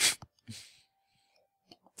shrines.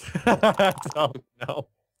 Oh no.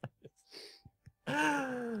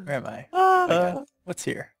 Where am I? Ah, What's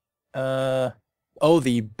here? Oh,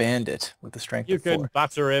 the bandit with the strength you of can 4.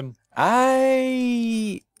 batter him.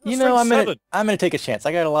 You know, I'm Strength 7. gonna take a chance.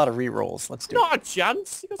 I got a lot of re-rolls. Let's do it. Not a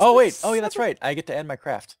chance. You got Oh wait. strength Oh yeah, that's 7. right. I get to end my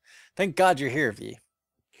craft. Thank God you're here, V.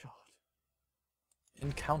 God.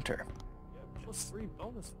 Encounter. Yeah, +3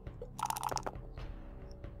 bonus.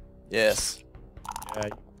 Yes. Yeah.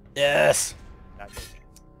 Yes. That,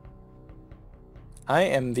 I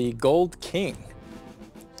am the Gold King.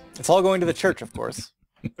 It's all going to the church, of course.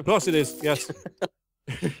 of course it is. Yes.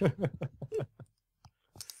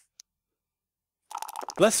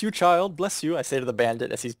 Bless you, child. Bless you. I say to the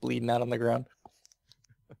bandit as he's bleeding out on the ground.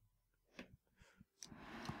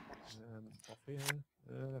 Off here.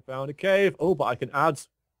 I found a cave. Oh, but I can add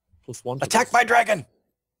 +1. to Attack this. my dragon.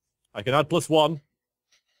 I can add +1.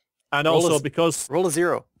 And Roll also a- because Roll a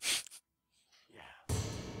 0.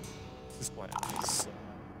 this is quite nice.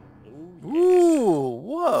 Ooh.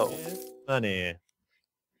 Whoa. Money.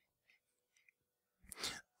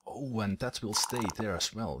 Oh, and that will stay there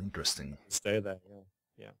as well. Interesting. Stay there. Yeah.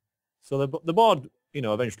 Yeah. So the board, you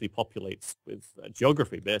know, eventually populates with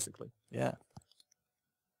geography, basically. Yeah.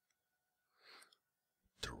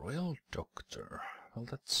 The Royal Doctor. Well,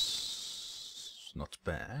 that's not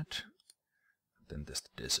bad. Then there's the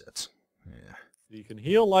desert. Yeah. So you can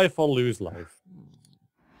heal life or lose life.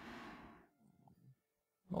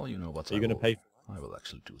 Well, you know what? Are you going to pay? I will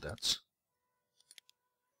actually do that.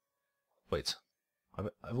 Wait. I've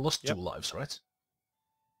lost Yep. 2 lives, right?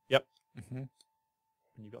 Yep. Mm-hmm.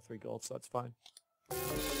 And you got 3 gold, so that's fine.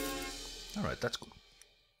 Alright, that's good.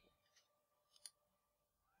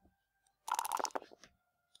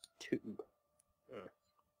 2.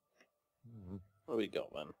 What do we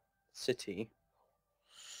got then? City.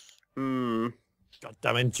 God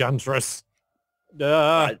damn enchantress.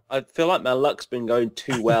 I feel like my luck's been going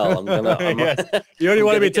too well. I'm gonna. Yes. You only I'm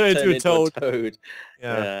want to gonna be get turned into a toad. toad.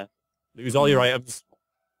 Yeah. Yeah. Lose all your items.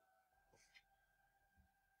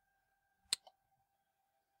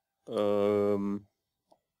 Hmm.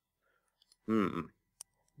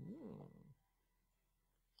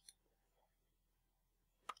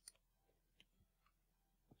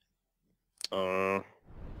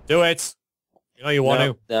 Do it. You know you want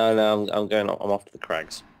to. No, I'm going. I'm off to the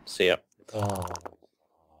crags. See ya. Oh.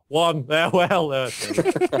 1. There, well. All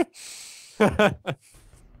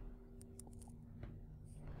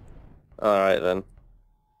right then.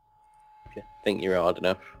 If you think you're hard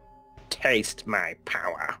enough, taste my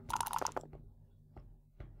power.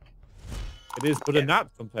 It is but a gnat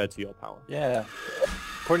compared to your power. Yeah.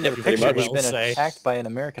 According to the pretty picture, much. he's been Say. attacked by an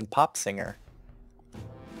American pop singer.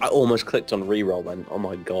 I almost clicked on reroll then. Oh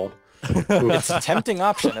my god. It's a tempting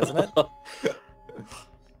option, isn't it?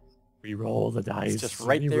 Reroll the dice. It's just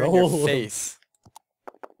right there in your Reroll. face.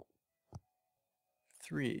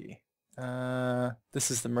 3. This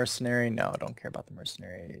is the mercenary. No, I don't care about the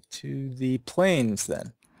mercenary. To the plains,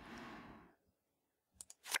 then.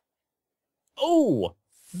 Oh!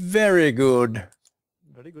 Very good.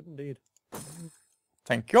 Very good indeed.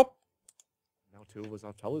 Thank you. Now 2 of us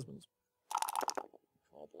have talismans.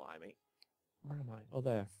 Oh, blimey. Where am I? Oh,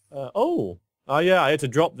 there. Oh! Oh, yeah, I had to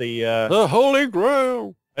drop the... The Holy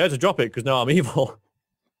Grail. I had to drop it because now I'm evil.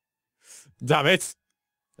 Damn it.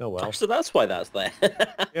 Oh, well. So that's why that's there.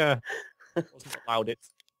 Yeah. Wasn't allowed it.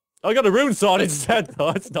 I got a rune sword instead,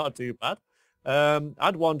 though. It's not too bad.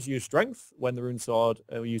 Add 1 to your strength when the rune sword,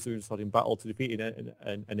 use the rune sword in battle to defeat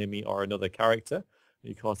an enemy or another character.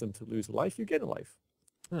 You cause them to lose a life, you gain a life.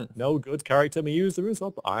 No good character may use the rune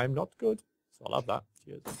sword, but I'm not good. So I'll have that.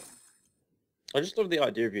 Cheers. I just love the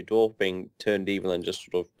idea of your dwarf being turned evil and just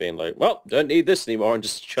sort of being like, well, don't need this anymore, and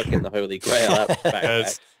just chucking the Holy Grail out the backpack.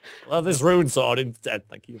 Yes. Well, this rune sword instead,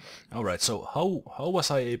 thank you. Alright, so how was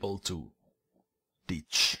I able to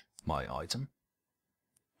ditch my item?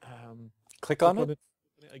 Click on it.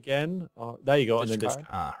 Again. Oh, there you go. And then Discard.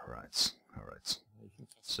 Ah, right. All right.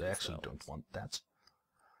 So I actually don't want that.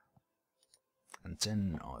 And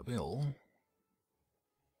then I will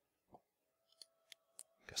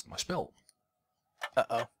cast my spell.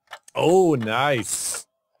 Uh-oh. Oh, nice.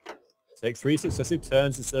 Take 3 successive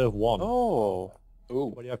turns instead of 1. Oh. Ooh.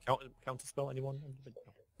 What do you have? Counter spell? Anyone?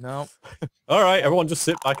 No. All right, everyone just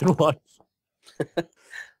sit back and watch.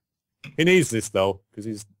 He needs this, though, because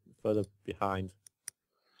he's further behind.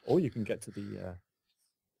 Or you can get to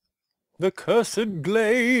the cursed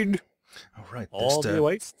glade. All right, all the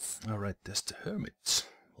wastes. All right, there's the hermit.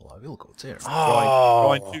 Well, I will go there.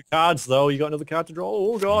 Drawing 2 cards, though. You got another card to draw.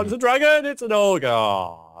 Oh, God, it's a dragon. It's an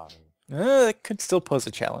ogre. That could still pose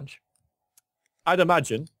a challenge. I'd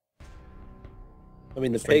imagine. I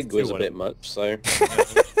mean, the pig was a bit much, so...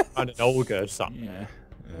 And an ogre, something. Yeah.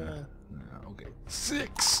 Okay.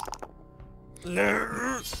 6.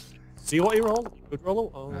 See what he rolled? Good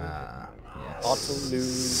roll. Oh. Yes. Auto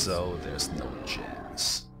lose. So there's no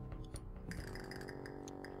chance.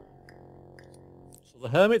 So the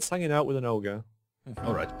hermit's hanging out with an ogre.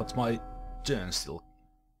 Alright, but my turn still...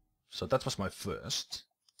 So that was my first.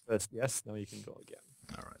 First, yes, now you can go again.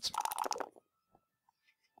 Alright.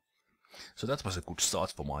 So that was a good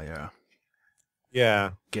start for my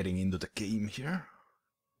Yeah. getting into the game here.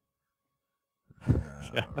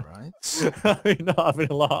 Yeah. Alright. You're not having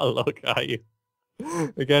a lot of luck, are you?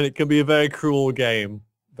 Again, it can be a very cruel game.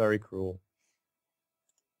 Very cruel.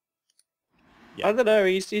 Yeah. I don't know,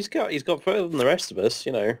 he's got further than the rest of us,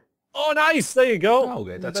 you know. Oh, nice! There you go. Oh,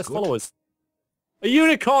 okay, that's best good. followers. A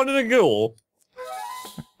unicorn and a ghoul.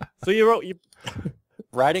 So you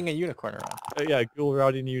Riding a unicorn around. yeah, ghoul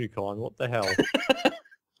riding a unicorn. What the hell?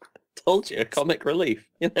 Told you, comic relief,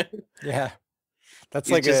 you know. Yeah. That's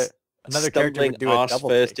He's like just another character would do a arse double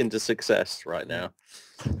first take. into success right now.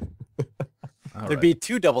 There'd be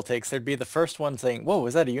 2 double takes. There'd be the first one saying, whoa,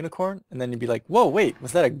 was that a unicorn? And then you'd be like, whoa, wait,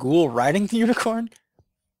 was that a ghoul riding the unicorn?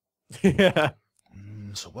 Yeah.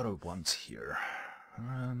 So what do I want here?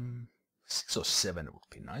 6 or 7 would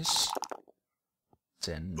be nice.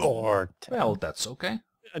 10. Or 10. Well, that's okay.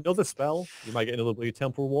 Another spell. You might get another blue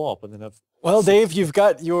temporal warp and then have... Well, Dave, you've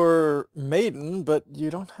got your maiden, but you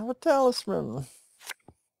don't have a talisman.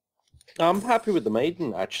 I'm happy with the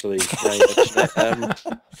maiden, actually.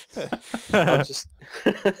 I'll just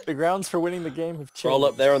The grounds for winning the game have changed. roll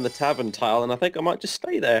up there on the tavern tile, and I think I might just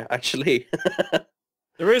stay there, actually.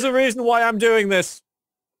 There is a reason why I'm doing this.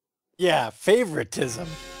 Yeah, favoritism.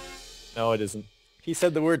 No, it isn't. He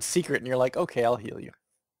said the word secret, and you're like, okay, I'll heal you.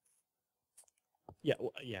 Yeah,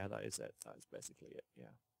 well, yeah, that is it. That is basically it, yeah.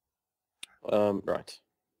 Right.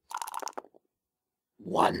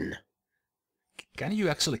 1. Can you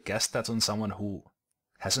actually cast that on someone who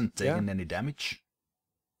hasn't taken any damage?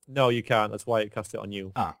 No, you can't. That's why it cast it on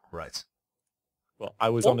you. Ah, right. Well, I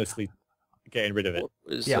was honestly getting rid of it. What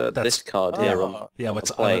was Yeah, this card here on Yeah, on but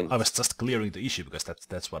the plane? I was just clearing the issue because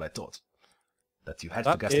that's what I thought. That you had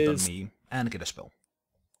That to cast it on is- me and get a spell.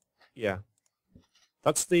 Yeah.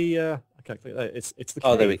 That's the... I can't click that. It's the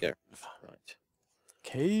Oh, there we cave. go. Right.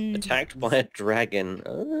 Okay. Attacked by a dragon.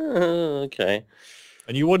 Okay.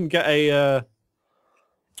 And you wouldn't get a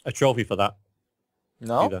trophy for that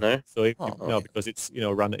No? either. No? So if, Oh, no, because it's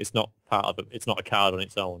random. It's not part of it. It's not a card on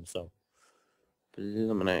its own. So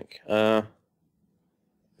Bliminic. there's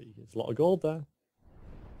a lot of gold there.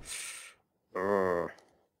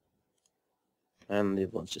 And the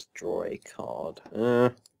other one's just draw a card.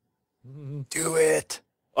 Do it.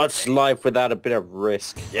 What's life without a bit of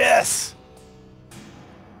risk? Yes.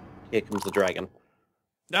 Here comes the dragon.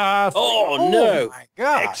 Ah, Oh, no! my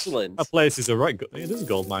gosh. Excellent. that place is a right. It is a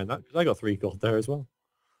gold mine. That because I got 3 gold there as well.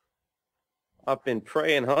 I've been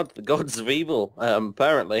praying hard to the gods of evil,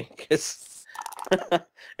 apparently, because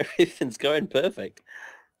everything's going perfect.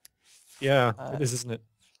 Yeah, it is, isn't it?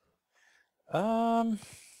 I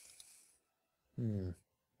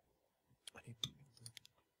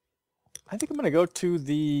think I'm going to go to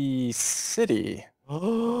the city,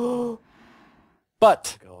 Oh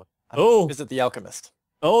but God. I'm gonna visit the alchemist.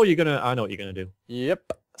 Oh, you're gonna. I know what you're gonna do.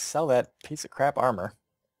 Yep. Sell that piece of crap armor.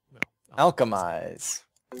 Alchemize.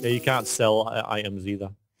 Yeah, you can't sell items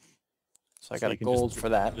either. So I got a you can gold just- for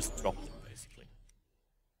that. Just drop them, basically.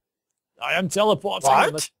 I am teleporting. What?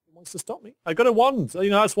 Unless it wants to stop me. I got a wand. So,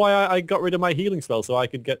 that's why I got rid of my healing spell, so I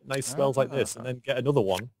could get nice spells like this, and then get another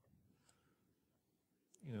one.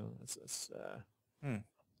 I'm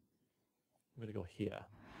gonna go here.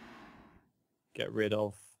 Get rid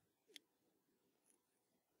of.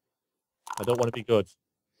 I don't want to be good.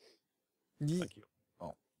 Thank you.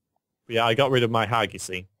 Oh. But yeah, I got rid of my hag, you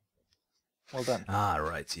see. Well done. Ah,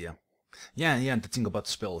 right, yeah. Yeah, and the thing about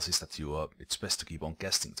spells is that it's best to keep on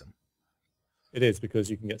casting them. It is, because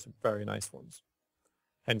you can get some very nice ones.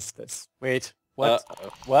 Hence this. Wait, what?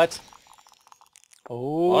 Uh-oh. What?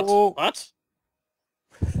 Oh. What?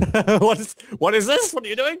 What is this? What are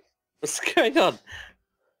you doing? What's going on?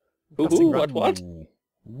 Casting What?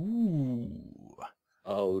 Ooh.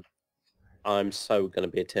 Oh, I'm so going to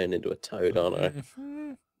be turned into a toad, aren't I?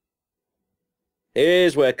 Mhm.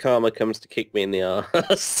 Here's where karma comes to kick me in the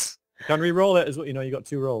arse. You can re-roll it as well. You know, you got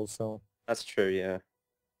 2 rolls, so. That's true, yeah.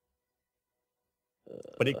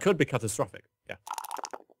 But it could be catastrophic. Yeah.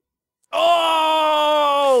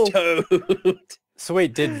 Oh! Toad! So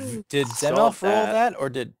wait, did Zemalf roll that, or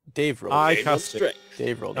did Dave roll I it? cast it.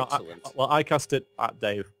 Dave rolled No, it. Excellent. I cast it at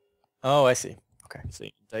Dave. Oh, I see. Okay.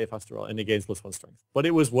 See, Dave has to roll, and he gains +1 strength. But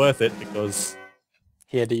it was worth it because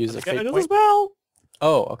He had to use a get fate another point. spell.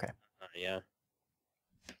 Oh, okay. Yeah.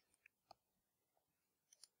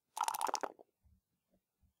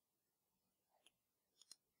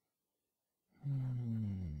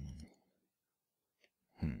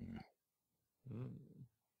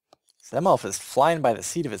 Zemalf is flying by the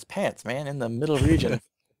seat of his pants, man, in the middle region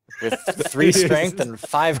with 3 strength and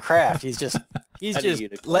 5 craft. He's just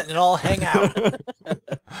unicorn. letting it all hang out.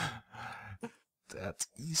 That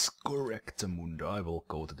is correct, Mundo. I will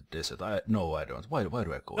go to the desert. No, I don't. Why do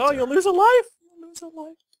I go No, there? you'll lose a life. You'll lose a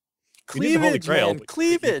life. You need the Holy Cleavage, Grail, man, but-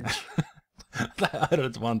 cleavage. I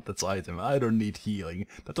don't want that item. I don't need healing.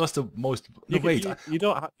 That was the most... No, You, can- wait. you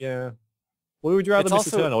don't have... Yeah. Well, would you rather It's miss a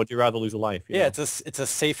also- turn, or would you rather lose a life? You Yeah, know? it's a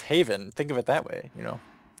safe haven. Think of it that way, you know.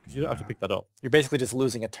 'Cause you don't have to pick that up. You're basically just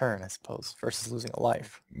losing a turn, I suppose, versus losing a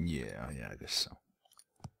life. Yeah, I guess so.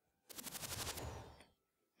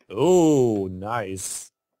 Oh,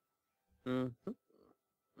 nice. Mm-hmm.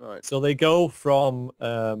 Right. So they go from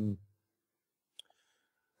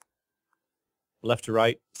left to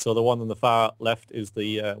right. So the one on the far left is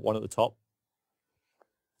the one at the top.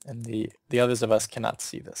 And the others of us cannot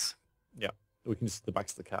see this. We can just see the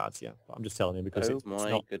backs of the cards, yeah. But I'm just telling you because Oh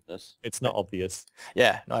my goodness. it's not obvious.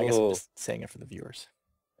 Yeah, no, I guess I'm Oh. just saying it for the viewers.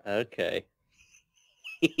 Okay.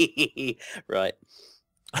 Right.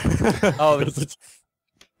 Oh, Because it's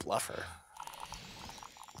bluffer.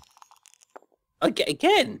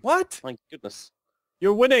 Again? What? My goodness.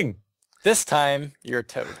 you're winning. This time you're a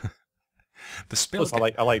toad. The spell...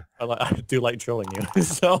 Plus, I do like trolling you.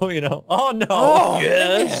 So, you know. Oh no. Oh,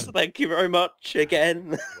 Yes, man. thank you very much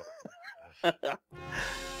again.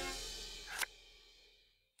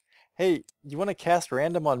 Hey, you want to cast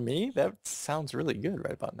random on me? That sounds really good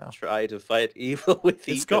right about now. Try to fight evil with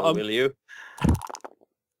It's evil, got, will you?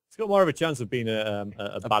 It's got more of a chance of being a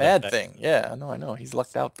A bad bad effect. thing. Yeah, I know. He's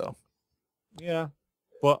lucked out though. Yeah.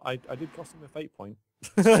 But I did cost him a fate point.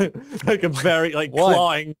 Like a very One.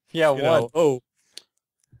 clawing. Yeah, You know, oh.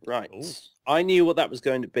 Right. Ooh. I knew what that was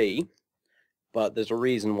going to be, but there's a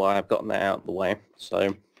reason why I've gotten that out of the way.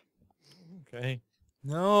 So, Okay.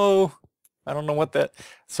 No. I don't know what that...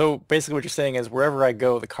 So basically what you're saying is wherever I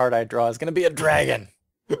go, the card I draw is going to be a dragon.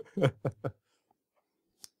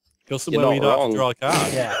 Go somewhere where you not don't have to wrong. draw a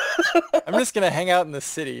card. Yeah. I'm just going to hang out in the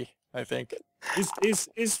city, I think.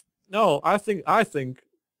 No, I think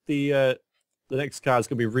the next card's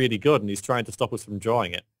gonna be really good, and he's trying to stop us from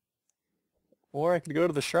drawing it. Or I could go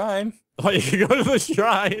to the shrine. Oh, you can go to the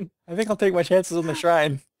shrine. I think I'll take my chances on the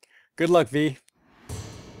shrine. Good luck, V.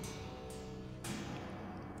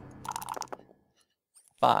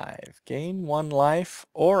 5. Gain 1 life,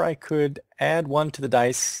 or I could add 1 to the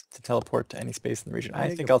dice to teleport to any space in the region. I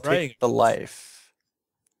think think you're I'll praying take the life.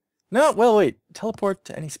 No, well, wait. Teleport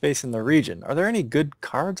to any space in the region. Are there any good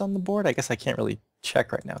cards on the board? I guess I can't really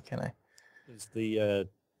check right now, can I? Is the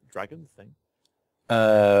dragon thing?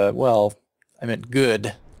 Well, I meant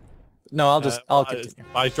good. No, I'll continue.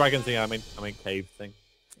 By dragon thing, I mean cave thing.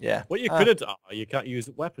 Yeah. What you could have done, you can't use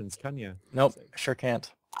weapons, can you? Nope, sure can't.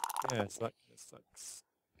 Yeah, so that sucks.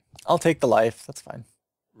 I'll take the life. That's fine.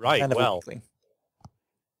 Right, Kind of well, weakling.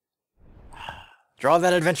 Draw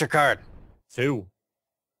that adventure card. 2.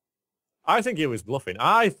 I think he was bluffing.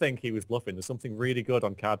 There's something really good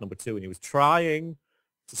on card number 2, and he was trying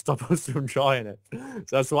to stop us from drawing it.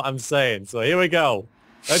 So that's what I'm saying. So here we go.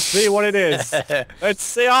 Let's see what it is. Let's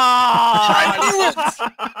see. Ah!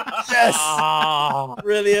 Yes! Ah!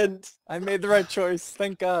 Brilliant. I made the right choice.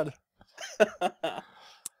 Thank God.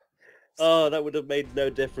 Oh, that would have made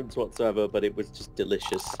no difference whatsoever, but it was just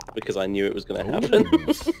delicious because I knew it was going to happen.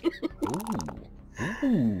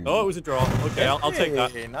 Ooh. Oh, it was a draw. Okay, I'll take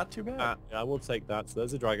that. Hey, not too bad. Yeah, I will take that. So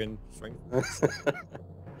there's a dragon strength.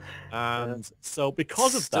 And so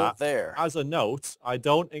because of Still that, there. as a note, I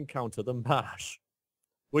don't encounter the mash.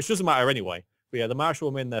 which doesn't matter anyway. But yeah, the marsh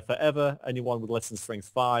will remain there forever. Anyone with less than strength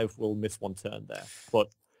 5 will miss 1 turn there. But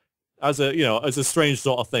as a strange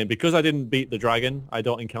sort of thing, because I didn't beat the dragon, I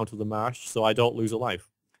don't encounter the marsh, so I don't lose a life.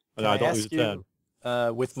 And I don't lose a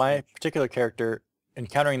turn. With my particular character,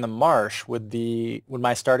 encountering the marsh, would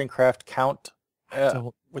my starting craft count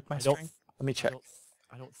with my strength? Let me check.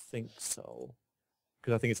 I don't think so.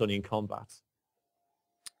 Because I think it's only in combat.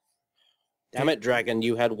 Damn it, dragon!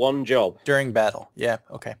 You had 1 job during battle. Yeah.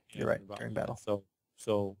 Okay. You're right. During battle.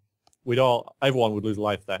 So everyone would lose a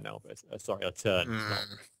life there now. But sorry, a turn.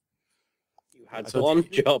 You had 1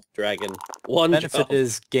 job, dragon. 1 benefit job.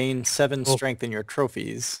 is gain 7 strength in your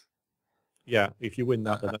trophies. Yeah, if you win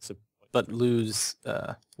that, then that's a. But lose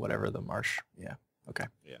whatever the marsh. Yeah. Okay.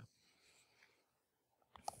 Yeah.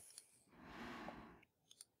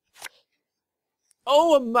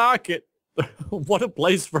 Oh, a market! What a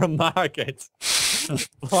place for a market!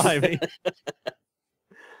 Blimey. It's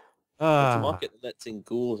a market that lets in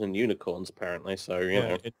ghouls and unicorns, apparently. So you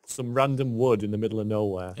know, it's some random wood in the middle of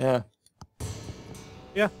nowhere. Yeah.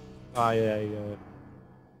 Yeah. Buy a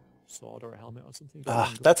sword or a helmet or something.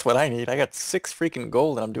 That's what I need. I got 6 freaking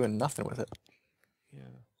gold and I'm doing nothing with it. Yeah.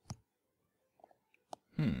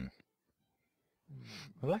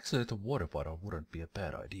 Well, actually, the water bottle wouldn't be a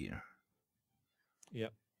bad idea.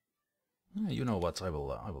 Yep. You know what? I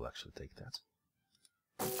will actually take that.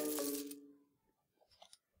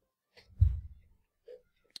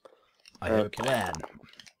 I have a plan.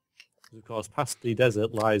 Of course, past the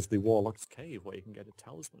desert lies the Warlock's Cave, where you can get a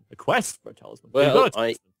talisman. A quest for a talisman. Well,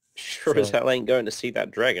 I sure as hell ain't going to see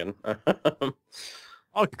that dragon.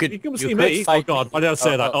 Oh, you come see me? Oh God, why did I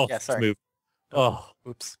say that? Oh, yeah, sorry. Move. Oh,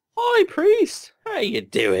 oops. Hi, priest. How you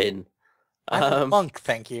doing? I'm a monk,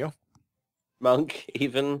 thank you. Monk,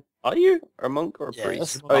 even? Are you a monk or a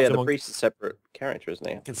priest? Oh yeah, the priest is a separate character, isn't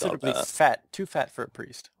he? Considerably fat. Too fat for a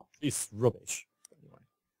priest. He's rubbish. Anyway.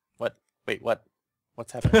 What? Wait, what?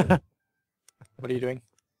 What's happening? What are you doing?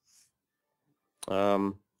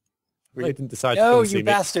 I didn't decide to No, come see you me.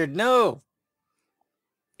 bastard, no!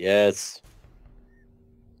 Yes.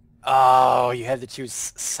 Oh, you had to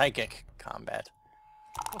choose psychic combat.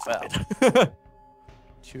 Well,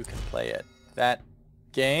 2 can play it. That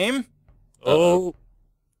game? Oh.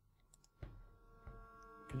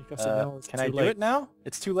 Can you cast it now? Can I do it now?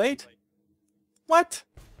 It's too late? What?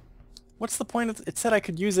 What's the point of it? Said I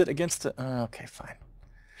could use it against a... okay, fine.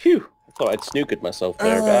 Phew. I thought I'd snookered myself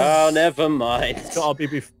there. Oh, never mind. It's got to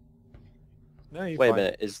be No, Wait a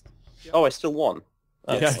minute. Oh, I still won.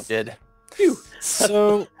 Oh, yes, I did. Phew.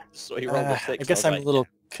 So, you rolled a 6. I guess I'm a little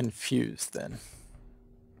confused then.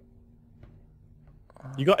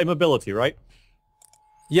 You got immobility, right?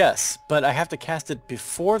 Yes, but I have to cast it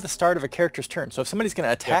before the start of a character's turn. So if somebody's going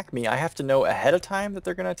to attack me, I have to know ahead of time that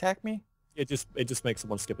they're going to attack me? It just makes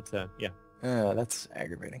someone skip a turn, yeah. That's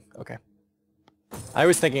aggravating. Okay. I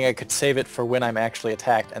was thinking I could save it for when I'm actually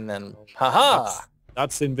attacked and then... Haha!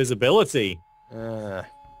 That's invisibility.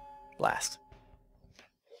 Blast.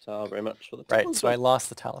 So very much for the talisman. Right, so I lost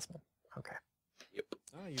the talisman. Okay. Yep.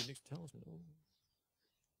 Ah, you nicked the talisman. Oh.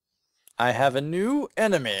 I have a new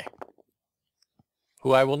enemy.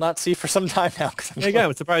 Who I will not see for some time now. Again,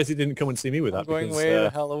 I'm surprised he didn't come and see me with that. I'm going way the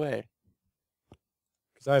hell away.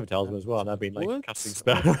 Because I have a talisman as well, and I've been like casting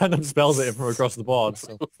random spells at him from across the board.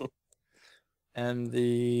 So. And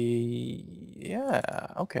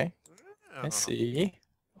okay. I see.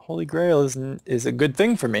 Holy Grail is a good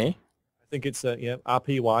thing for me. I think it's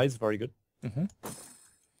RP wise, very good.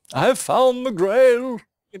 I have found the Grail.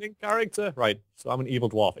 In character, right? So I'm an evil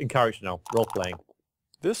dwarf in character now. Role playing.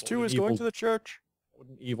 This too is going to the church. What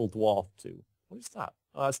an evil dwarf too. What is that?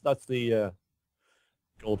 Oh, that's the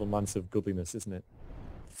golden lance of goodliness, isn't it?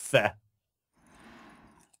 Fair.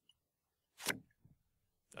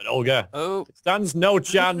 An ogre. Oh, stands no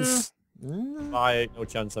chance. By no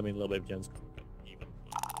chance, I mean a little bit of chance. Even.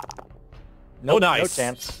 No, nice. No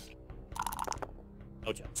chance.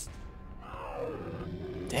 No chance.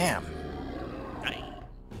 Damn.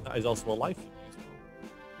 That is also a life.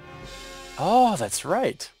 Oh, that's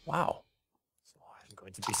right. Wow. So I'm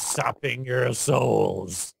going to be sapping your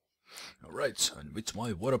souls. Alright, and with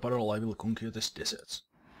my water bottle I will conquer this desert.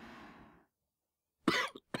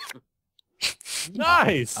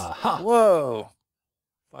 Nice! Aha! Whoa!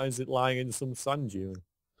 Finds it lying in some sand dune.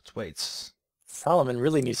 But wait. Solomon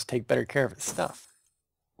really needs to take better care of his stuff.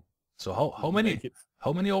 So how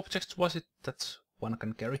many objects was it that one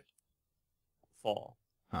can carry? 4.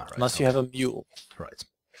 Ah, right, Unless you have a mule. Right.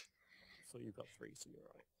 So you've got 3, so you're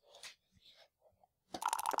right.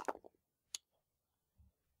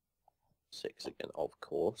 6 again, of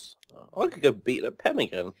course. I could go beat up Pem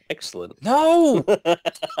again. Excellent. No!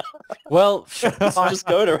 Well, Just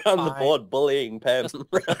going around the fine. board bullying Pem.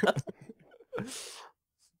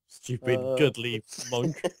 Stupid, goodly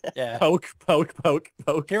monk. Yeah. Poke, poke, poke,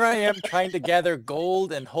 poke. Here I am trying to gather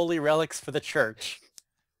gold and holy relics for the church.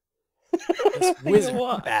 This wizard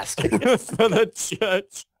what? bastard. For the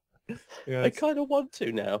church. Yeah, I kind of want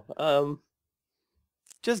to now.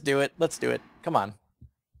 Just do it. Let's do it. Come on.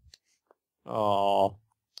 oh.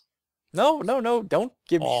 No, no, no. Don't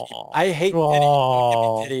give me... Aw. I hate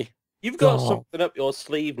Aw. Diddy. Give me Diddy. You've got Oh. something up your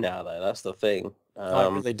sleeve now, though. That's the thing. I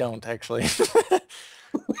really don't, actually.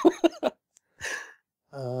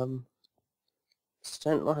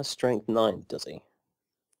 Sentinel has strength 9, does he?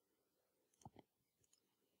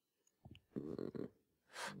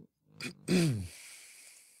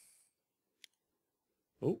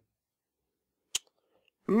 Oh.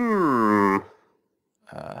 Hmm.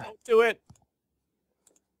 Don't do it.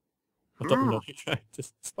 I don't know.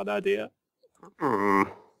 Just it's an idea. Hmm.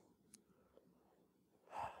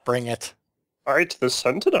 Bring it. Fight the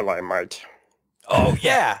Sentinel, I might. Oh,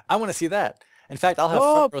 yeah. I want to see that. In fact, I'll have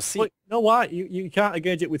front row seat. But you know what? You can't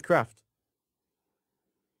engage it with craft.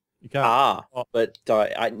 You can't. Ah, but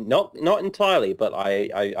I not entirely, but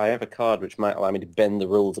I have a card which might allow me to bend the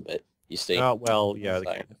rules a bit. You see? Oh, well, yeah.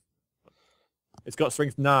 So. It's got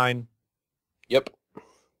strength 9. Yep.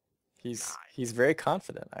 He's very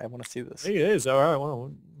confident. I want to see this. He is. All right. Well,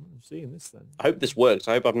 I'm seeing this then. I hope this works.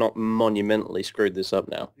 I hope I've not monumentally screwed this up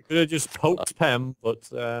now. You could have just poked Pem, but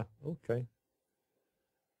okay.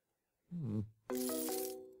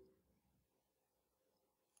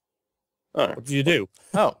 Oh, What did you do?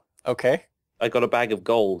 Oh, okay. I got a bag of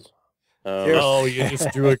gold. Oh, you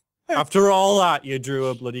just drew a... After all that, you drew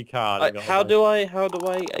a bloody card. How do I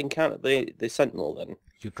encounter the Sentinel then?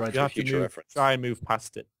 You try You to have to future move, reference. try and move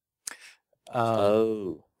past it.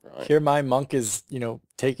 Oh, right. Here my monk is,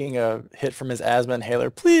 taking a hit from his asthma inhaler.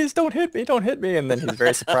 Please don't hit me, don't hit me. And then he's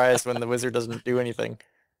very surprised when the wizard doesn't do anything.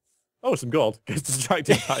 Oh, some gold. Gets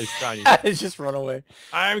distracted by his shiny. He's just run away.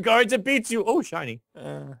 I'm going to beat you. Oh, shiny.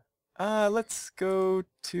 Let's go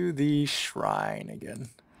to the shrine again.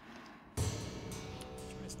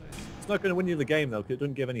 It's not going to win you the game, though, because it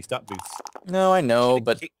doesn't give any stat boosts. No, I know, It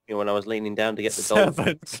but kicked me when I was leaning down to get the gold.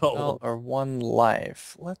 7 spell gold. or 1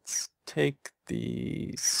 life. Let's take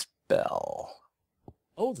the spell.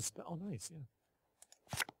 Oh, the spell. Oh, nice, yeah.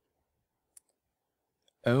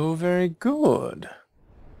 Oh, very good.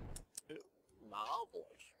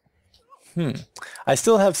 I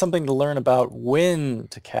still have something to learn about when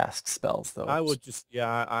to cast spells, though. I would just,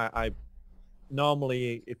 I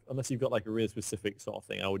normally, unless you've got like a really specific sort of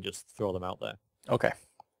thing, I would just throw them out there. Okay.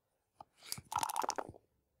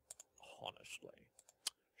 Honestly.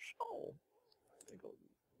 So, they go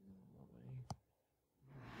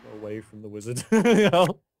away from the wizard. You know?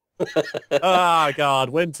 Ah,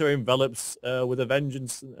 God. Winter envelops with a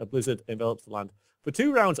vengeance. A blizzard envelops the land. For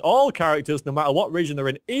 2 rounds, all characters, no matter what region they're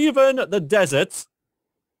in, even the desert,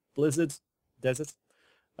 blizzard, desert,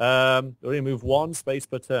 we only move 1 space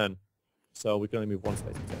per turn. So we can only move 1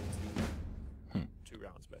 space per turn. 2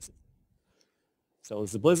 rounds, basically. So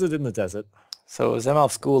there's a blizzard in the desert. So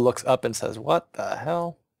Zemalf School looks up and says, what the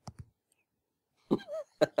hell?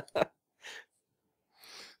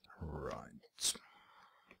 Right.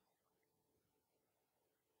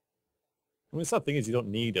 I mean, the sad thing is you don't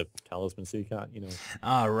need a talisman, so you can't,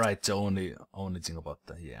 Ah, right. The only thing about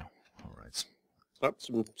that, yeah. All right. That's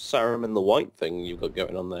some Saruman the White thing you've got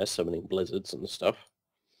going on there, summoning blizzards and stuff.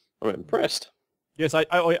 I'm impressed. Yes,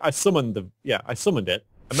 I summoned I summoned it.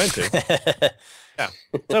 I meant to. Yeah.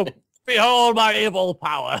 So, behold my evil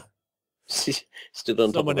power. Stood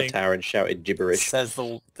on top of a tower and shouted gibberish. Says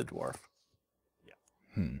the dwarf.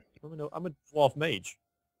 I'm a dwarf mage.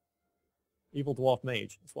 Evil dwarf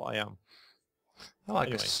mage. That's what I am. I like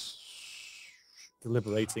Anyway. it.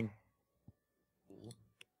 Deliberating.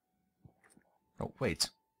 Oh, wait.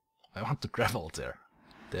 I want to gravel there.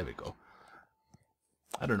 There we go.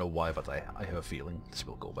 I don't know why, but I have a feeling this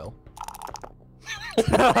will go well.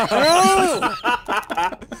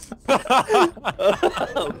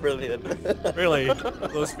 Oh, brilliant. Really?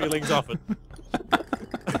 Those feelings often.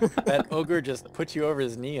 That ogre just put you over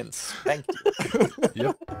his knee and spanked you.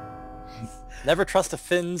 Yep. Never trust a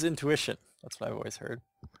Finn's intuition. That's what I've always heard.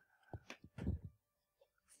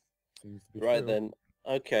 Seems to be Right true. then.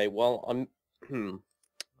 Okay, well, I'm...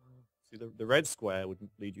 See, the red square would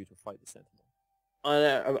lead you to fight the sentinel.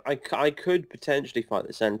 I could potentially fight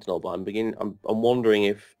the Sentinel, but I'm wondering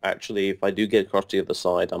if actually if I do get across to the other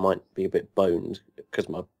side, I might be a bit boned because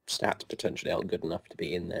my stats potentially aren't good enough to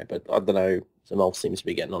be in there. But I don't know. Zemalf seems to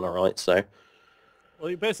be getting on alright, so.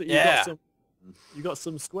 Well, basically, you got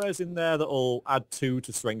some squares in there that'll add 2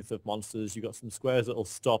 to strength of monsters. You got some squares that'll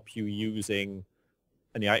stop you using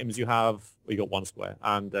any items you have. Well, you got 1 square,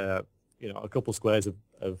 and you know, a couple squares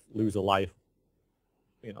of lose a life.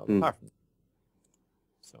 You know, apart from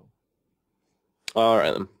so. All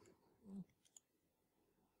right then.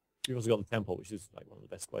 You've also got the temple, which is like one of the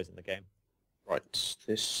best squares in the game. Right,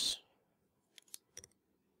 this.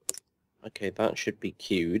 Okay, that should be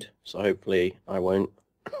queued. So hopefully I won't.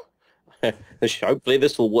 Hopefully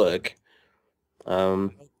this will work. I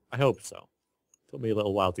hope so. Took me a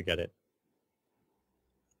little while to get it.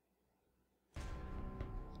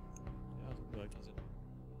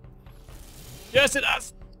 Yes, it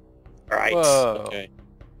does. Right. Whoa. Okay.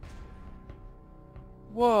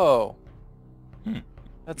 Whoa.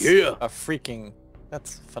 That's Yeah. a freaking...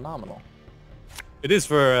 That's phenomenal. It is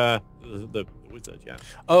for the wizard, yeah.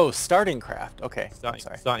 Oh, starting craft. Okay. Sorry.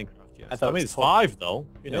 Starting craft, yeah. I thought I mean, it it's was 5 though.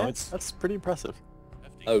 You know, Yeah, it's that's pretty impressive.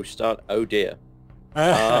 hefty. Oh dear.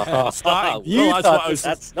 Starting. You well, thought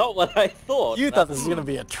That's not what I thought. You thought this was gonna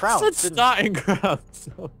be a trout. It's didn't starting craft.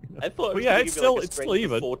 So, you know. I thought. It was yeah, gonna it's give me, like, a it's still strength of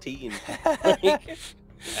even. 14. you?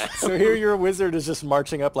 So here your wizard is just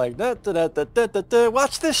marching up like da, da, da, da, da, da, da,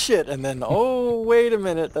 watch this shit, and then oh wait a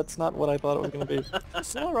minute, that's not what I thought it was gonna be.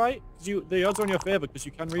 It's all right. The odds are in your favor because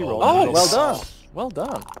you can reroll. Oh, now. well done, well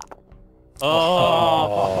done.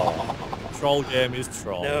 Oh, troll game is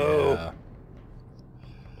troll. No. Yeah.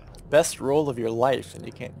 Best roll of your life, and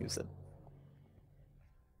you can't use it.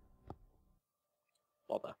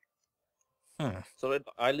 Bother. Hmm. So did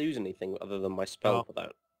I lose anything other than my spell No. for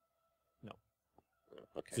that? No.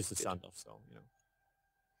 Oh, okay. Just a good. standoff, so you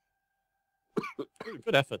know.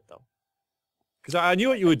 Good effort though. Because I knew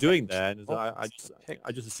what you were doing there, and I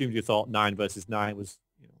just assumed you thought 9 versus 9 was,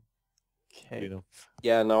 you Okay. know.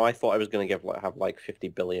 Yeah, no, I thought I was going to have like 50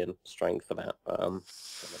 billion strength for that. But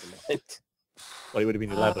never mind. Well, it would have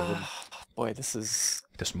been 11. wouldn't it? Boy, this is...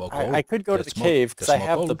 The smoke gold. I could go to the smoke- cave because I smoke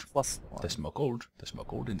have the gold. plus The one. smoke gold. The smoke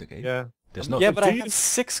gold in the cave. Yeah. There's not. Yeah, but I Do you- have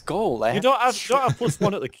 6 gold. I You have... don't have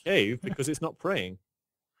 +1 at the cave because it's not praying,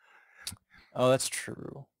 Oh, that's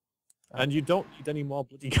true. and you don't need any more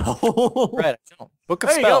bloody gold. Right, I don't. Book of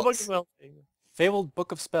There you go, Spells. Book of Spells. Fabled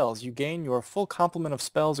Book of Spells. You gain your full complement of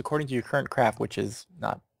spells according to your current craft, which is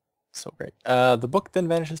not so great. The book then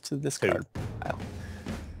vanishes to this 2. card pile.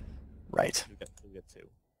 Right. You get 2.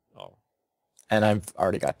 Oh. And I've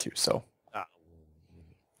already got 2, so Ah.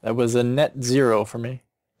 that was a net 0 for me.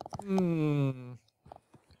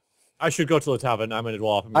 I should go to the tavern. I'm in a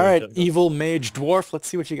dwarf. I'm All going right, to- evil mage dwarf. Let's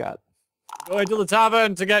see what you got. Going to the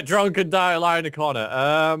tavern to get drunk and die lie in a corner.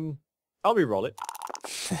 I'll re-roll it.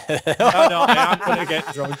 No, I am going to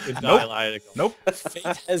get drunk and die lie in a corner. Nope.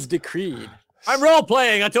 Fate has decreed. I'm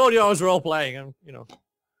role-playing. I told you I was role-playing. I'm, you know.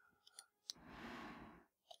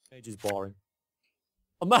 Mage is boring.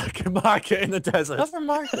 A market in the desert. Never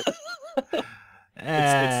mark it. It's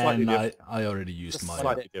slightly And different. I already used Just my...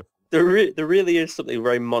 Slightly different. There really is something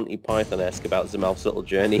very Monty Python-esque about Zemalf's little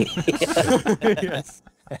journey. Yes.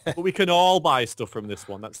 But we can all buy stuff from this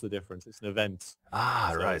one. That's the difference. It's an event.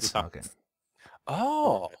 Ah, So right. it's up- Okay.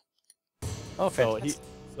 Oh. Oh, So fantastic.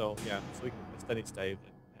 so yeah. So we can extend its day.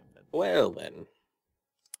 Well then.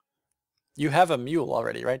 You have a mule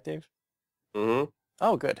already, right, Dave? Hmm.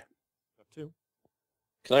 Oh, good. Two.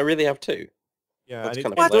 Can I really have 2? Yeah, That's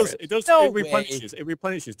and kind of it hilarious. No it replenishes. It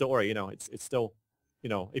replenishes. Don't worry. You know, it's still. You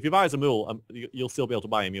know, if you buy as a mule, you'll still be able to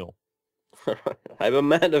buy a mule. I'm a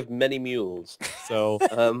man of many mules. So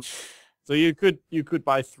Um, so you could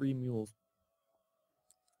buy 3 mules.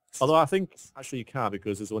 Although I think actually you can't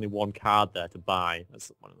because there's only 1 card there to buy.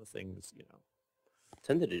 That's one of the things, you know. I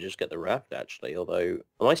tended to just get the raft actually, although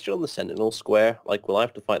am I still on the Sentinel square? Like, will I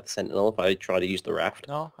have to fight the Sentinel if I try to use the raft?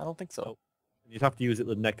 No, I don't think so. You'd have to use it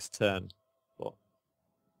the next turn. But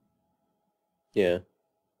Yeah.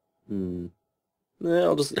 Hmm.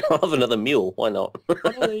 No, I'll have another mule. Why not?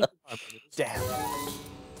 Damn.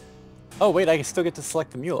 Oh, wait, I still get to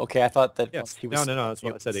select the mule. Okay, I thought that Yes. once he was... No. That's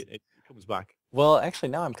what I said. It comes back. Well, actually,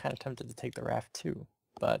 now I'm kind of tempted to take the raft too,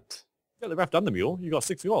 but... Yeah, the raft and the mule. You got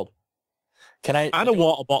 6 gold Can I... and a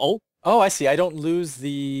water bottle. Oh, I see. I don't lose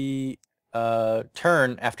the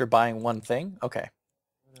turn after buying 1 thing? Okay.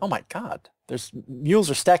 Oh my god. There's...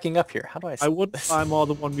 Mules are stacking up here. How do I... I would buy more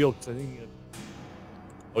than 1 mule because I think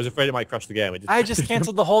I was afraid it might crash the game. I just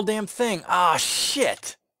canceled the whole damn thing. Ah,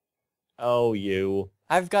 shit. Oh, you.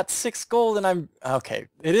 I've got 6 gold and I'm... Okay,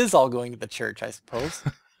 it is all going to the church, I suppose.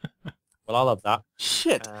 Well, I'll have that.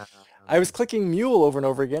 Shit. I was clicking mule over and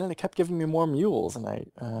over again and it kept giving me more mules and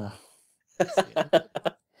I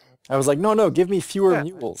was like, no, give me fewer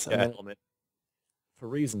mules. Yeah, And then, for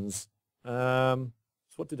reasons. So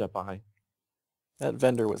what did I buy? that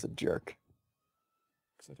vendor was a jerk.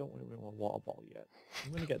 Because I don't really want a water bottle yet.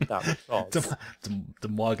 I'm going to get that because... the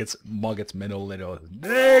Margaret's mental little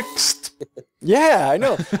next. Yeah, I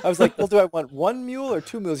know. I was like, well, do I want 1 mule or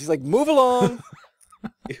 2 mules? He's like, move along.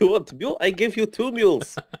 You want a mule? I give you 2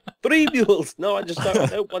 mules. 3 mules. No, I just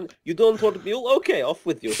don't want... You don't want a mule? Okay, off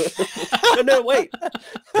with you. No, wait.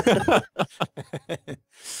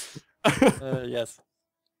 Yes.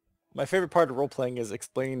 My favorite part of role-playing is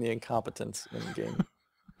explaining the incompetence in game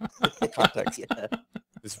context. Yeah.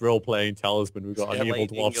 This role-playing talisman, we've got an evil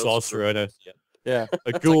dwarf sorcerer and Yeah.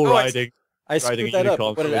 a ghoul like, riding. I screwed that up.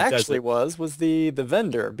 What it actually was the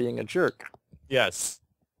vendor being a jerk. Yes.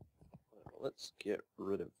 Let's get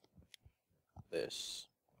rid of this.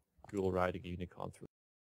 Ghoul riding unicorn through